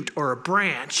shoot or a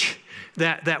branch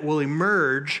that will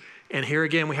emerge. And here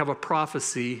again, we have a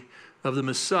prophecy of the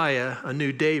Messiah, a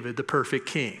new David, the perfect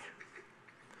king.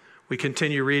 We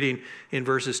continue reading in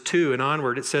verses 2 and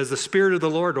onward. It says, the Spirit of the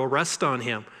Lord will rest on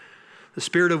him, the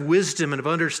Spirit of wisdom and of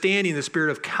understanding, the Spirit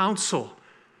of counsel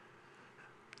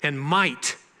and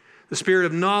might, the Spirit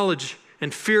of knowledge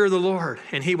and fear of the Lord,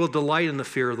 and he will delight in the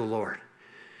fear of the Lord.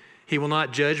 He will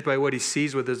not judge by what he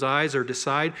sees with his eyes or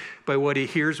decide by what he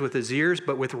hears with his ears,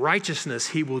 but with righteousness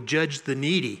he will judge the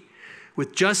needy.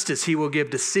 With justice he will give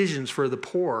decisions for the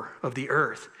poor of the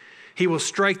earth. He will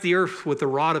strike the earth with the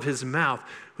rod of his mouth.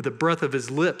 With the breath of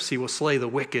his lips he will slay the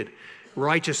wicked.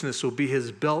 Righteousness will be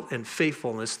his belt and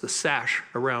faithfulness the sash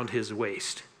around his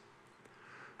waist.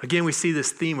 Again, we see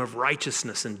this theme of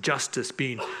righteousness and justice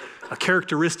being a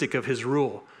characteristic of his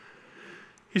rule.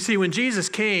 You see, when Jesus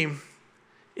came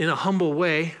in a humble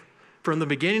way from the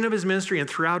beginning of his ministry and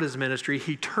throughout his ministry,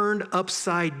 he turned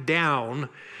upside down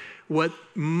what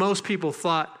most people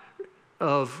thought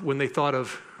of when they thought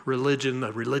of religion,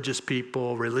 the religious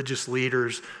people, religious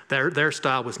leaders. Their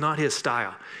style was not his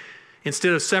style.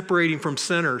 Instead of separating from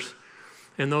sinners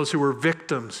and those who were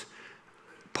victims,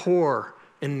 poor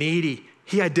and needy,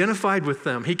 he identified with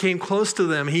them. He came close to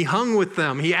them. He hung with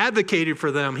them. He advocated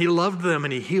for them. He loved them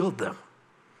and he healed them.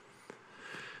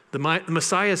 The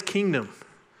Messiah's kingdom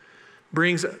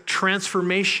brings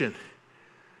transformation,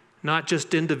 not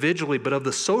just individually, but of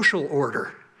the social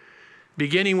order,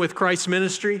 beginning with Christ's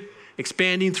ministry,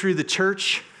 expanding through the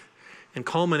church, and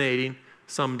culminating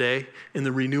someday in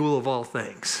the renewal of all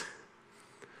things.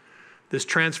 This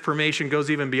transformation goes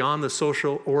even beyond the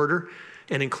social order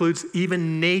and includes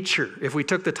even nature. If we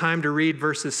took the time to read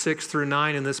verses 6 through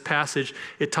 9 in this passage,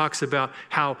 it talks about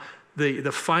how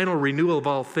the final renewal of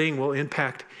all things will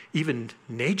impact even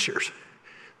nature.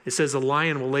 It says the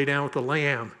lion will lay down with the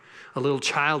lamb, a little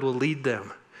child will lead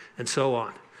them, and so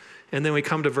on. And then we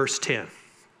come to verse 10.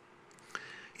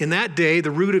 In that day,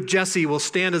 the root of Jesse will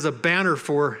stand as a banner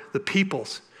for the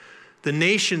peoples. The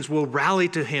nations will rally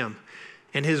to him,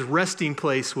 and his resting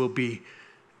place will be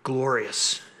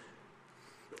glorious.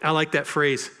 I like that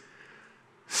phrase,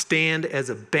 stand as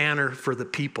a banner for the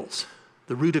peoples.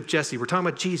 The root of Jesse. We're talking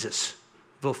about Jesus,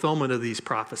 fulfillment of these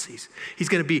prophecies. He's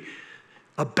going to be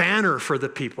a banner for the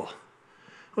people.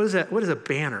 What is that? What is a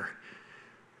banner?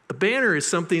 A banner is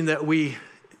something that we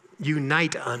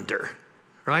unite under,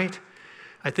 right?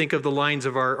 I think of the lines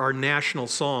of our national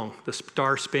song, the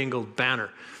Star-Spangled Banner.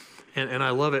 And I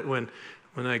love it when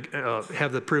I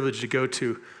have the privilege to go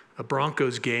to a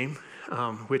Broncos game,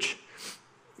 which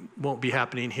won't be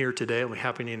happening here today. It'll be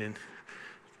happening in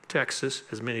Texas,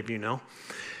 as many of you know,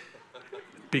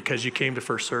 because you came to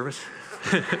first service.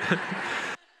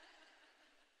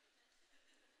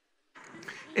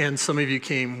 And some of you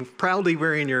came proudly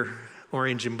wearing your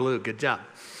orange and blue. Good job.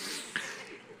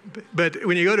 But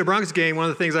when you go to a Broncos game, one of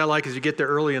the things I like is you get there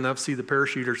early enough, see the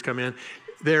parachuters come in.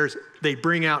 They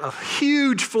bring out a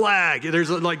huge flag. There's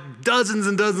like dozens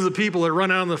and dozens of people that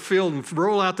run out on the field and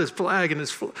roll out this flag, and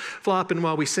it's flopping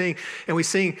while we sing. And we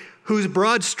sing, whose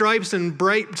broad stripes and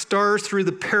bright stars through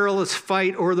the perilous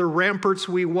fight o'er the ramparts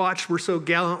we watched were so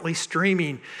gallantly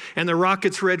streaming. And the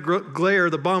rocket's red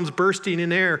glare, the bombs bursting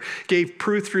in air, gave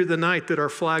proof through the night that our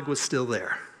flag was still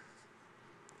there.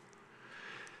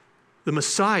 The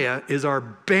Messiah is our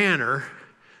banner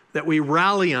that we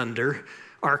rally under,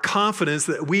 our confidence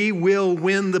that we will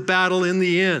win the battle in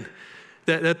the end,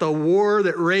 that the war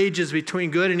that rages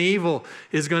between good and evil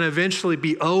is going to eventually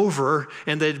be over,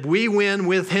 and that we win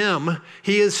with him.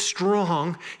 He is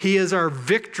strong. He is our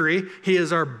victory. He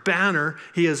is our banner.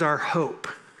 He is our hope.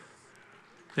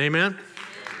 Amen?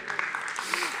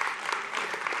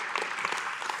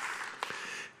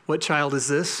 What child is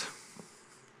this?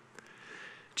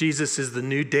 Jesus is the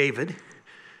new David,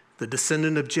 the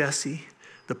descendant of Jesse,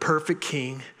 the perfect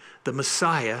king, the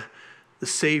Messiah, the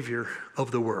Savior of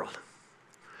the world.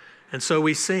 And so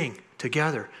we sing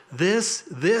together, this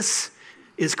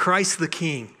is Christ the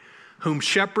King, whom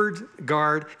shepherds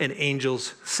guard and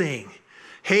angels sing.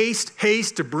 Haste,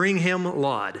 haste to bring him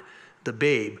laud, the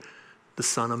babe, the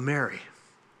Son of Mary.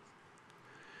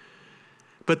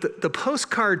 But the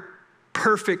postcard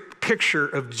perfect picture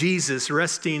of Jesus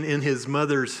resting in his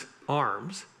mother's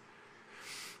arms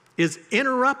is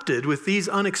interrupted with these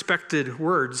unexpected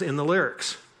words in the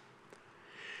lyrics.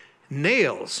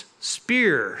 Nails,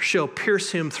 spear shall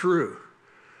pierce him through.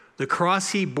 The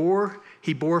cross he bore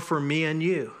for me and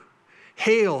you.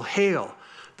 Hail, hail,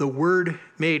 the Word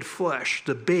made flesh,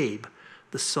 the babe,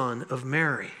 the Son of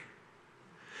Mary.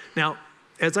 Now,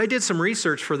 as I did some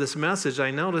research for this message,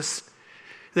 I noticed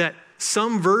that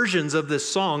some versions of this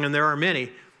song, and there are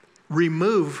many,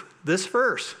 remove this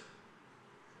verse.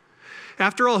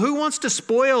 After all, who wants to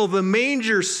spoil the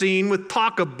manger scene with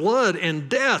talk of blood and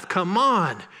death? Come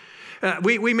on.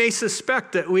 We may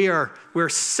suspect that we're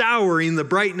souring the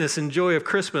brightness and joy of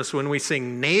Christmas when we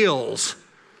sing nails,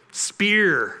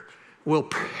 spear will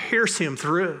pierce him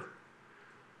through.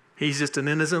 He's just an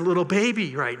innocent little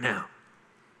baby right now.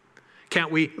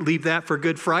 Can't we leave that for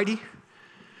Good Friday?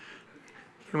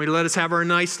 Can we let us have our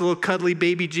nice little cuddly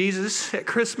baby Jesus at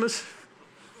Christmas?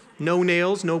 No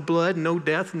nails, no blood, no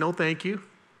death, no thank you.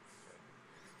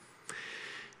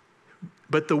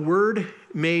 But the Word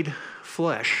made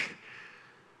flesh,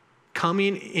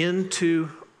 coming into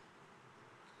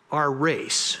our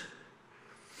race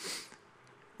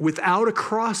without a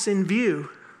cross in view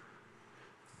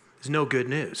is no good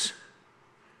news.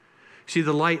 See,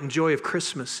 the light and joy of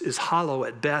Christmas is hollow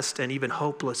at best and even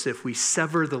hopeless if we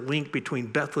sever the link between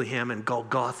Bethlehem and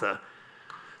Golgotha,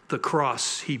 the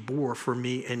cross he bore for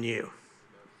me and you.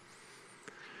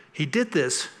 He did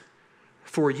this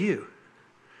for you.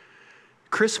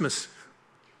 Christmas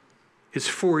is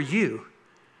for you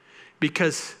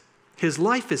because his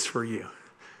life is for you,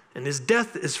 and his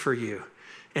death is for you,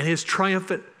 and his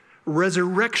triumphant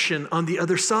resurrection on the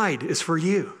other side is for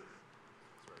you.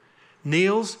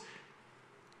 Nails,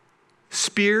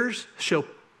 spears shall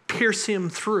pierce him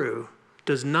through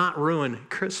does not ruin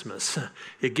Christmas.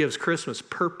 It gives Christmas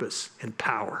purpose and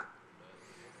power.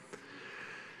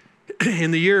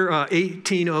 In the year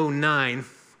 1809,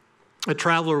 a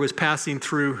traveler was passing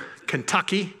through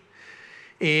Kentucky,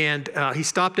 and he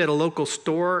stopped at a local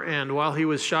store, and while he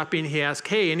was shopping, he asked,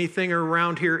 "Hey, anything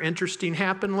around here interesting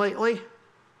happened lately?"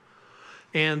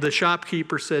 And the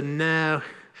shopkeeper said, "No,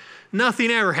 nothing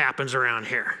ever happens around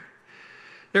here.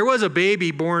 There was a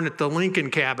baby born at the Lincoln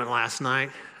cabin last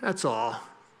night. That's all.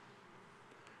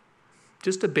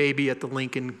 Just a baby at the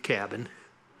Lincoln cabin.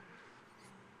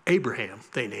 Abraham,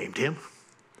 they named him.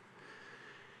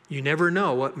 You never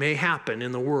know what may happen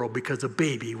in the world because a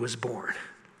baby was born."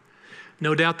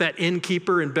 No doubt that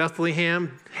innkeeper in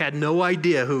Bethlehem had no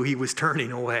idea who he was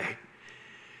turning away.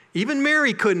 Even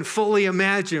Mary couldn't fully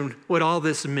imagine what all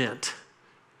this meant.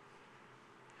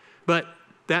 But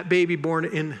that baby born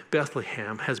in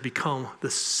Bethlehem has become the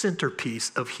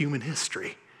centerpiece of human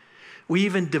history. We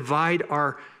even divide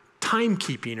our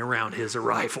timekeeping around his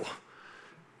arrival.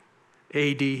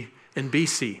 AD and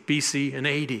BC, BC and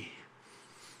AD.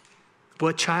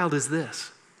 What child is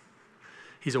this?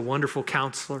 He's a wonderful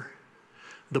counselor,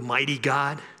 the mighty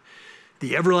God,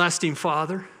 the everlasting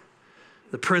Father,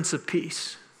 the Prince of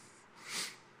Peace.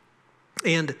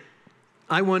 And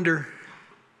I wonder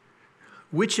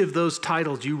which of those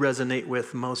titles you resonate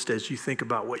with most as you think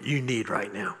about what you need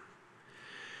right now.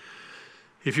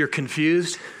 If you're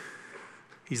confused,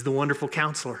 he's the wonderful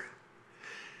counselor.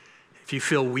 If you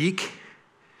feel weak,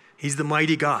 he's the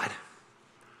mighty God.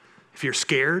 If you're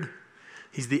scared,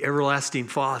 he's the everlasting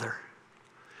Father.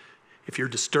 If you're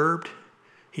disturbed,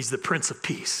 he's the Prince of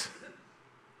Peace.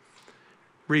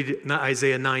 Read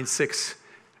Isaiah 9:6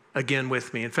 again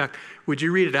with me. In fact, would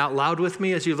you read it out loud with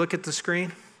me as you look at the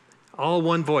screen? All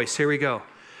one voice. Here we go.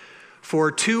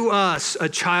 For to us a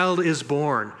child is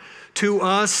born, to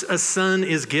us a son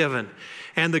is given,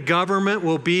 and the government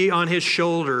will be on his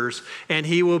shoulders, and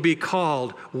he will be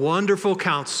called Wonderful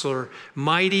Counselor,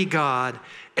 Mighty God,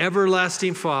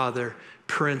 Everlasting Father,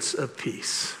 Prince of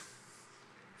Peace.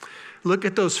 Look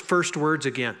at those first words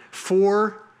again.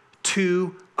 For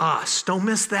to us. Don't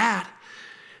miss that.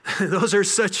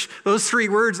 Those three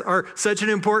words are such an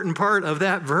important part of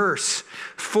that verse.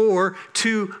 For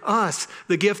to us.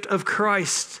 The gift of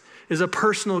Christ is a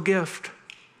personal gift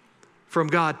from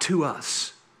God to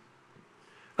us.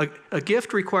 A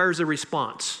gift requires a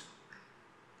response.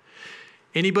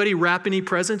 Anybody wrap any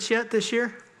presents yet this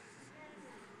year?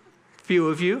 A few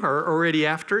of you are already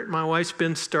after it. My wife's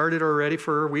been started already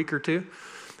for a week or two.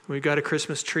 We've got a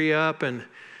Christmas tree up and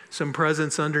some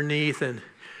presents underneath, and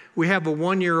we have a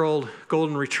 1-year-old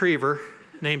golden retriever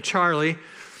named Charlie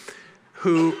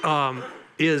who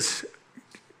is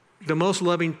the most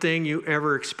loving thing you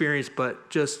ever experienced, but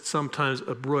just sometimes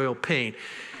a royal pain.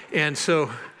 And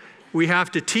so we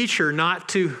have to teach her not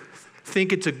to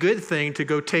think it's a good thing to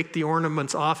go take the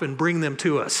ornaments off and bring them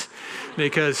to us,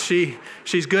 because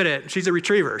she's good at, she's a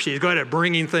retriever. She's good at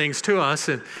bringing things to us,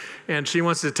 and she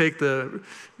wants to take the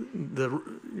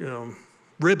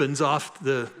ribbons off,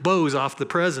 the bows off the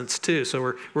presents too.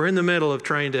 So we're in the middle of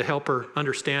trying to help her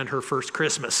understand her first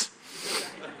Christmas.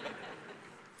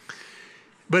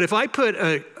 But if I put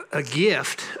a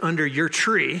gift under your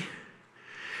tree,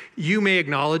 you may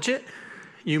acknowledge it,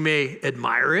 you may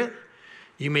admire it,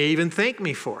 you may even thank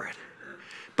me for it.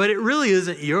 But it really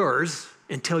isn't yours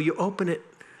until you open it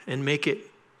and make it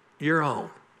your own.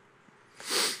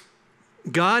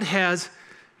 God has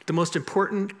the most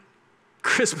important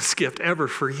Christmas gift ever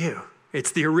for you.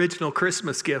 It's the original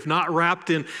Christmas gift, not wrapped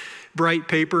in bright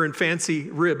paper and fancy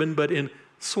ribbon, but in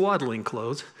swaddling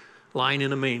clothes, lying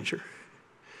in a manger.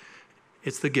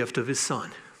 It's the gift of his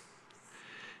Son,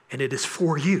 and it is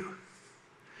for you.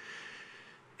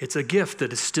 It's a gift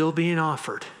that is still being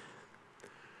offered,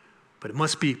 but it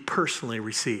must be personally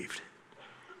received.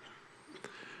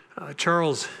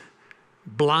 Charles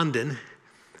Blondin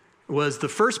was the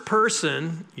first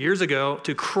person years ago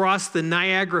to cross the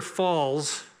Niagara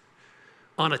Falls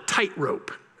on a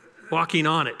tightrope, walking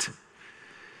on it.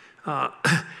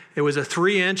 It was a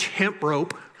 3-inch hemp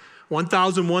rope,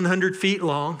 1,100 feet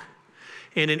long.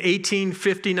 And in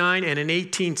 1859 and in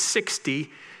 1860,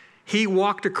 he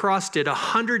walked across it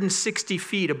 160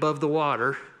 feet above the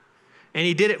water, and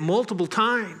he did it multiple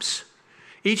times.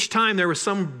 Each time there was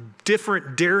some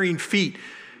different daring feat.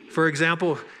 For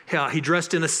example, he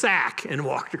dressed in a sack and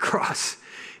walked across.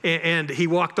 and he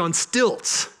walked on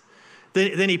stilts.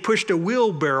 Then he pushed a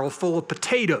wheelbarrow full of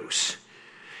potatoes.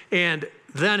 And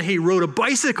then he rode a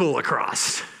bicycle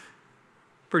across.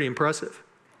 Pretty impressive.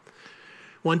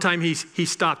 One time he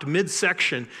stopped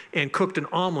midsection and cooked an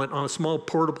omelet on a small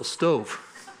portable stove.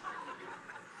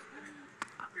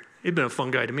 He'd been a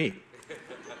fun guy to meet.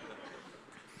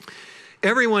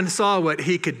 Everyone saw what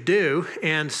he could do,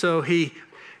 and so he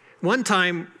one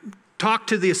time talked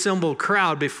to the assembled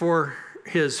crowd before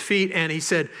his feet, and he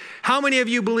said, "How many of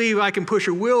you believe I can push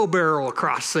a wheelbarrow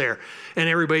across there?" And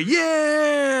everybody,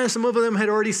 yeah, some of them had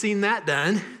already seen that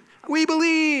done. We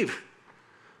believe.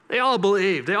 They all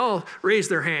believed. They all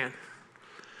raised their hand.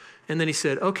 And then he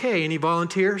said, "Okay, any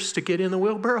volunteers to get in the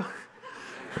wheelbarrow?"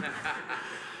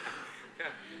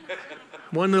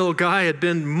 One little guy had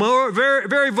been very,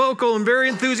 very vocal and very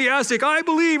enthusiastic. I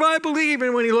believe, I believe.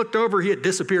 And when he looked over, he had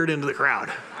disappeared into the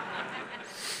crowd.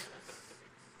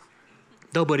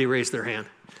 Nobody raised their hand.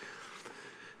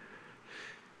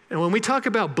 And when we talk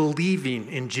about believing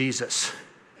in Jesus,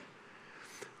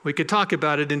 we could talk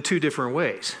about it in two different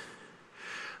ways.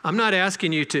 I'm not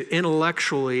asking you to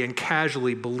intellectually and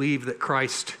casually believe that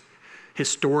Christ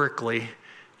historically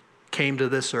came to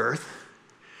this earth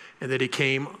and that he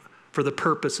came for the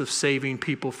purpose of saving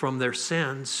people from their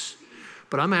sins.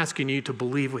 But I'm asking you to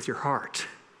believe with your heart,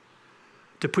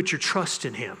 to put your trust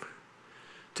in him,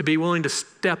 to be willing to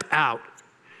step out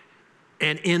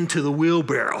and into the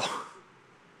wheelbarrow.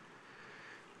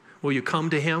 Will you come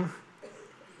to him?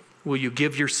 Will you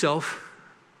give yourself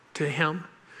to him?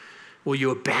 Will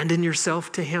you abandon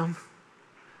yourself to him?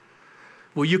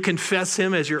 Will you confess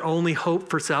him as your only hope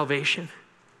for salvation?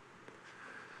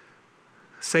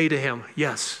 Say to him,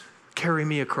 yes, carry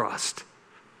me across.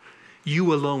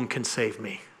 You alone can save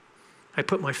me. I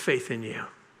put my faith in you.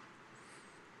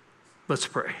 Let's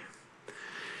pray.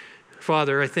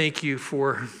 Father, I thank you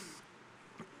for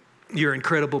your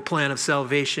incredible plan of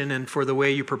salvation and for the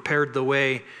way you prepared the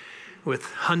way with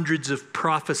hundreds of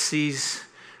prophecies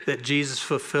that Jesus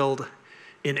fulfilled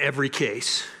in every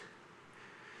case.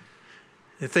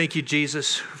 And thank you,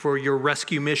 Jesus, for your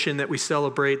rescue mission that we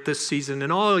celebrate this season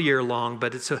and all year long.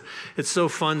 But it's so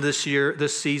fun this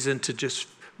season to just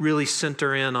really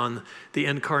center in on the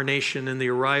incarnation and the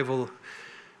arrival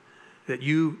that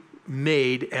you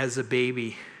made as a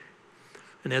baby.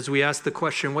 And as we ask the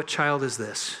question, what child is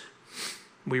this?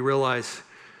 We realize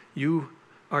you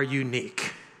are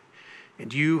unique.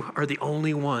 And you are the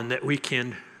only one that we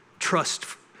can trust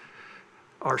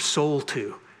our soul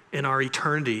to and our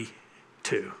eternity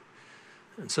to.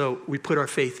 And so we put our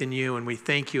faith in you and we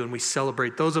thank you and we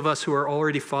celebrate. Those of us who are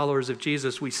already followers of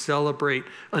Jesus, we celebrate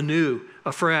anew,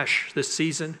 afresh this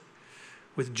season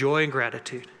with joy and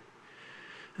gratitude.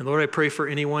 And Lord, I pray for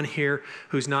anyone here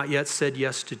who's not yet said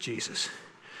yes to Jesus,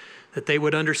 that they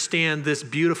would understand this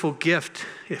beautiful gift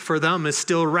for them is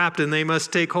still wrapped and they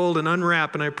must take hold and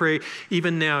unwrap. And I pray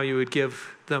even now you would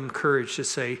give them courage to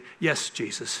say, yes,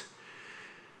 Jesus,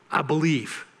 I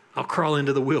believe. I'll crawl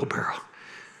into the wheelbarrow.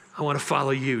 I want to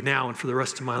follow you now and for the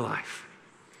rest of my life.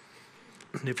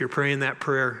 And if you're praying that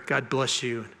prayer, God bless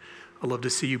you. I'd love to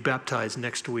see you baptized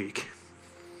next week.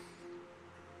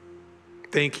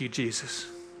 Thank you, Jesus.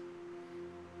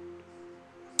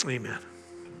 Amen.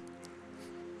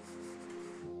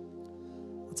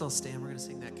 Let's all stand. We're going to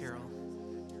sing that carol.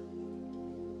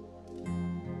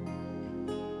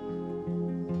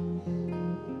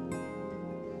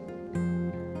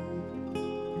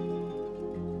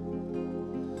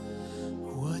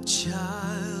 What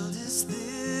child is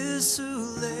this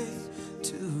who lay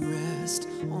to rest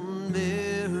on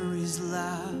Mary's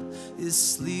lap, is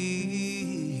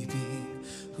sleeping,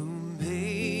 whom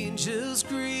angels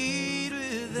greet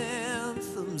with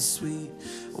anthems sweet,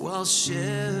 while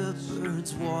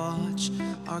shepherds watch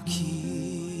are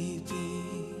keeping?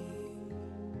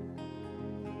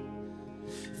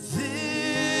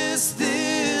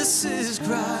 This is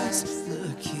Christ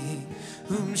the King,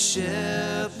 whom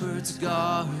shepherds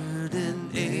guard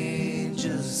and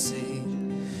angels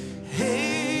sing.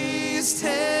 Haste,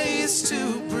 haste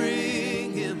to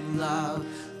bring him loud,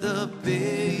 the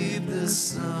babe, the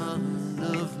Son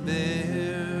of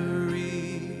Mary.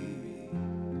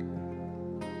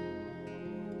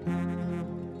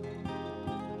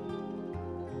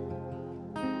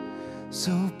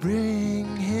 So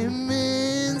bring him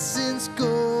incense,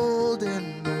 gold,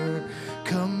 and myrrh.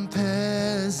 Come,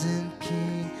 peasant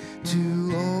king,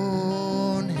 to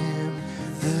own him.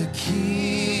 The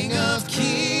King of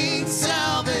kings,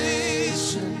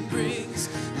 salvation brings.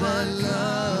 Let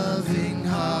loving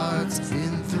hearts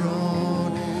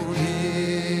enthrone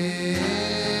him.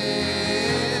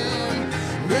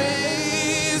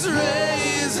 Raise,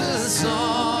 raise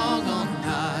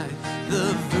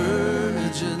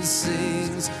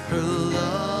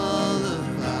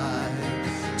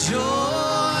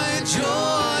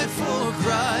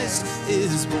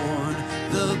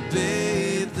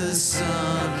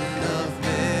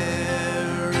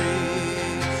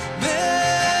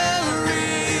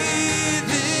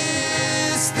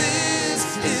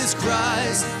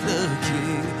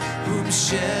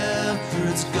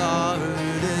shepherds guard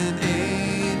and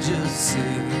angels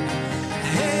sing.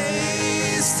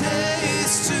 Haste,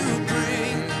 haste to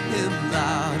bring him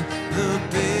loud, the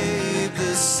babe,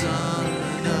 the Son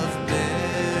of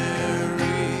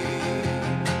Mary.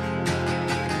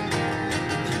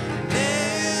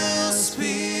 Nail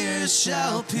spears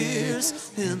shall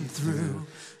pierce him through,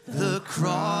 the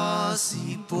cross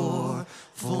he bore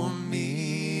for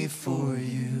me, for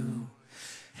you.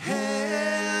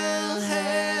 Hail,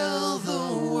 hail,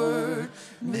 the Word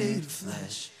made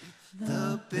flesh,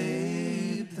 the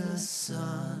babe, the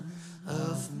Son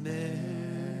of Mary.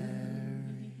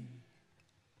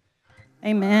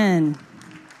 Amen.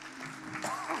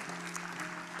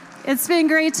 It's been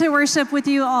great to worship with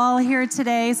you all here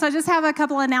today. So I just have a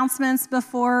couple announcements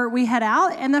before we head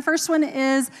out. And the first one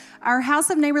is our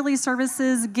House of Neighborly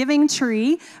Services giving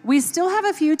tree. We still have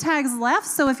a few tags left.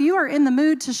 So if you are in the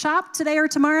mood to shop today or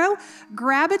tomorrow,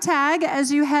 grab a tag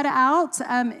as you head out.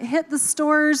 Hit the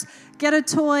stores, get a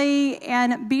toy,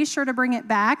 and be sure to bring it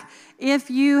back.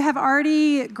 If you have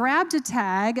already grabbed a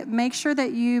tag, make sure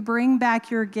that you bring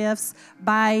back your gifts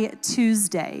by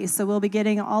Tuesday. So we'll be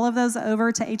getting all of those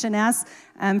over to H&S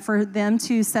for them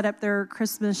to set up their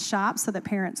Christmas shop so that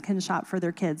parents can shop for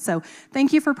their kids. So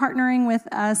thank you for partnering with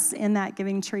us in that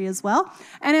giving tree as well.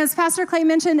 And as Pastor Clay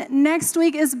mentioned, next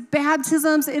week is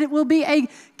baptisms. It will be a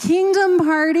kingdom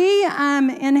party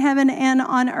in heaven and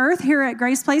on earth here at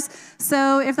Grace Place.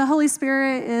 So if the Holy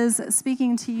Spirit is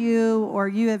speaking to you or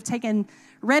you have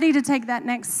ready to take that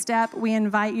next step, we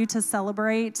invite you to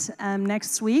celebrate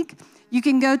next week. You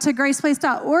can go to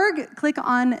graceplace.org, click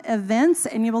on events,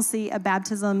 and you will see a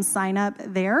baptism sign up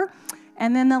there.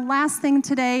 And then the last thing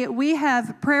today, we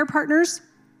have prayer partners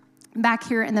back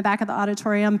here in the back of the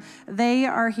auditorium. They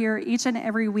are here each and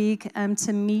every week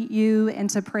to meet you and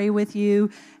to pray with you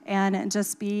and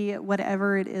just be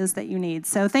whatever it is that you need.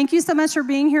 So thank you so much for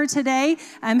being here today.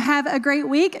 Have a great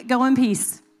week. Go in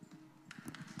peace.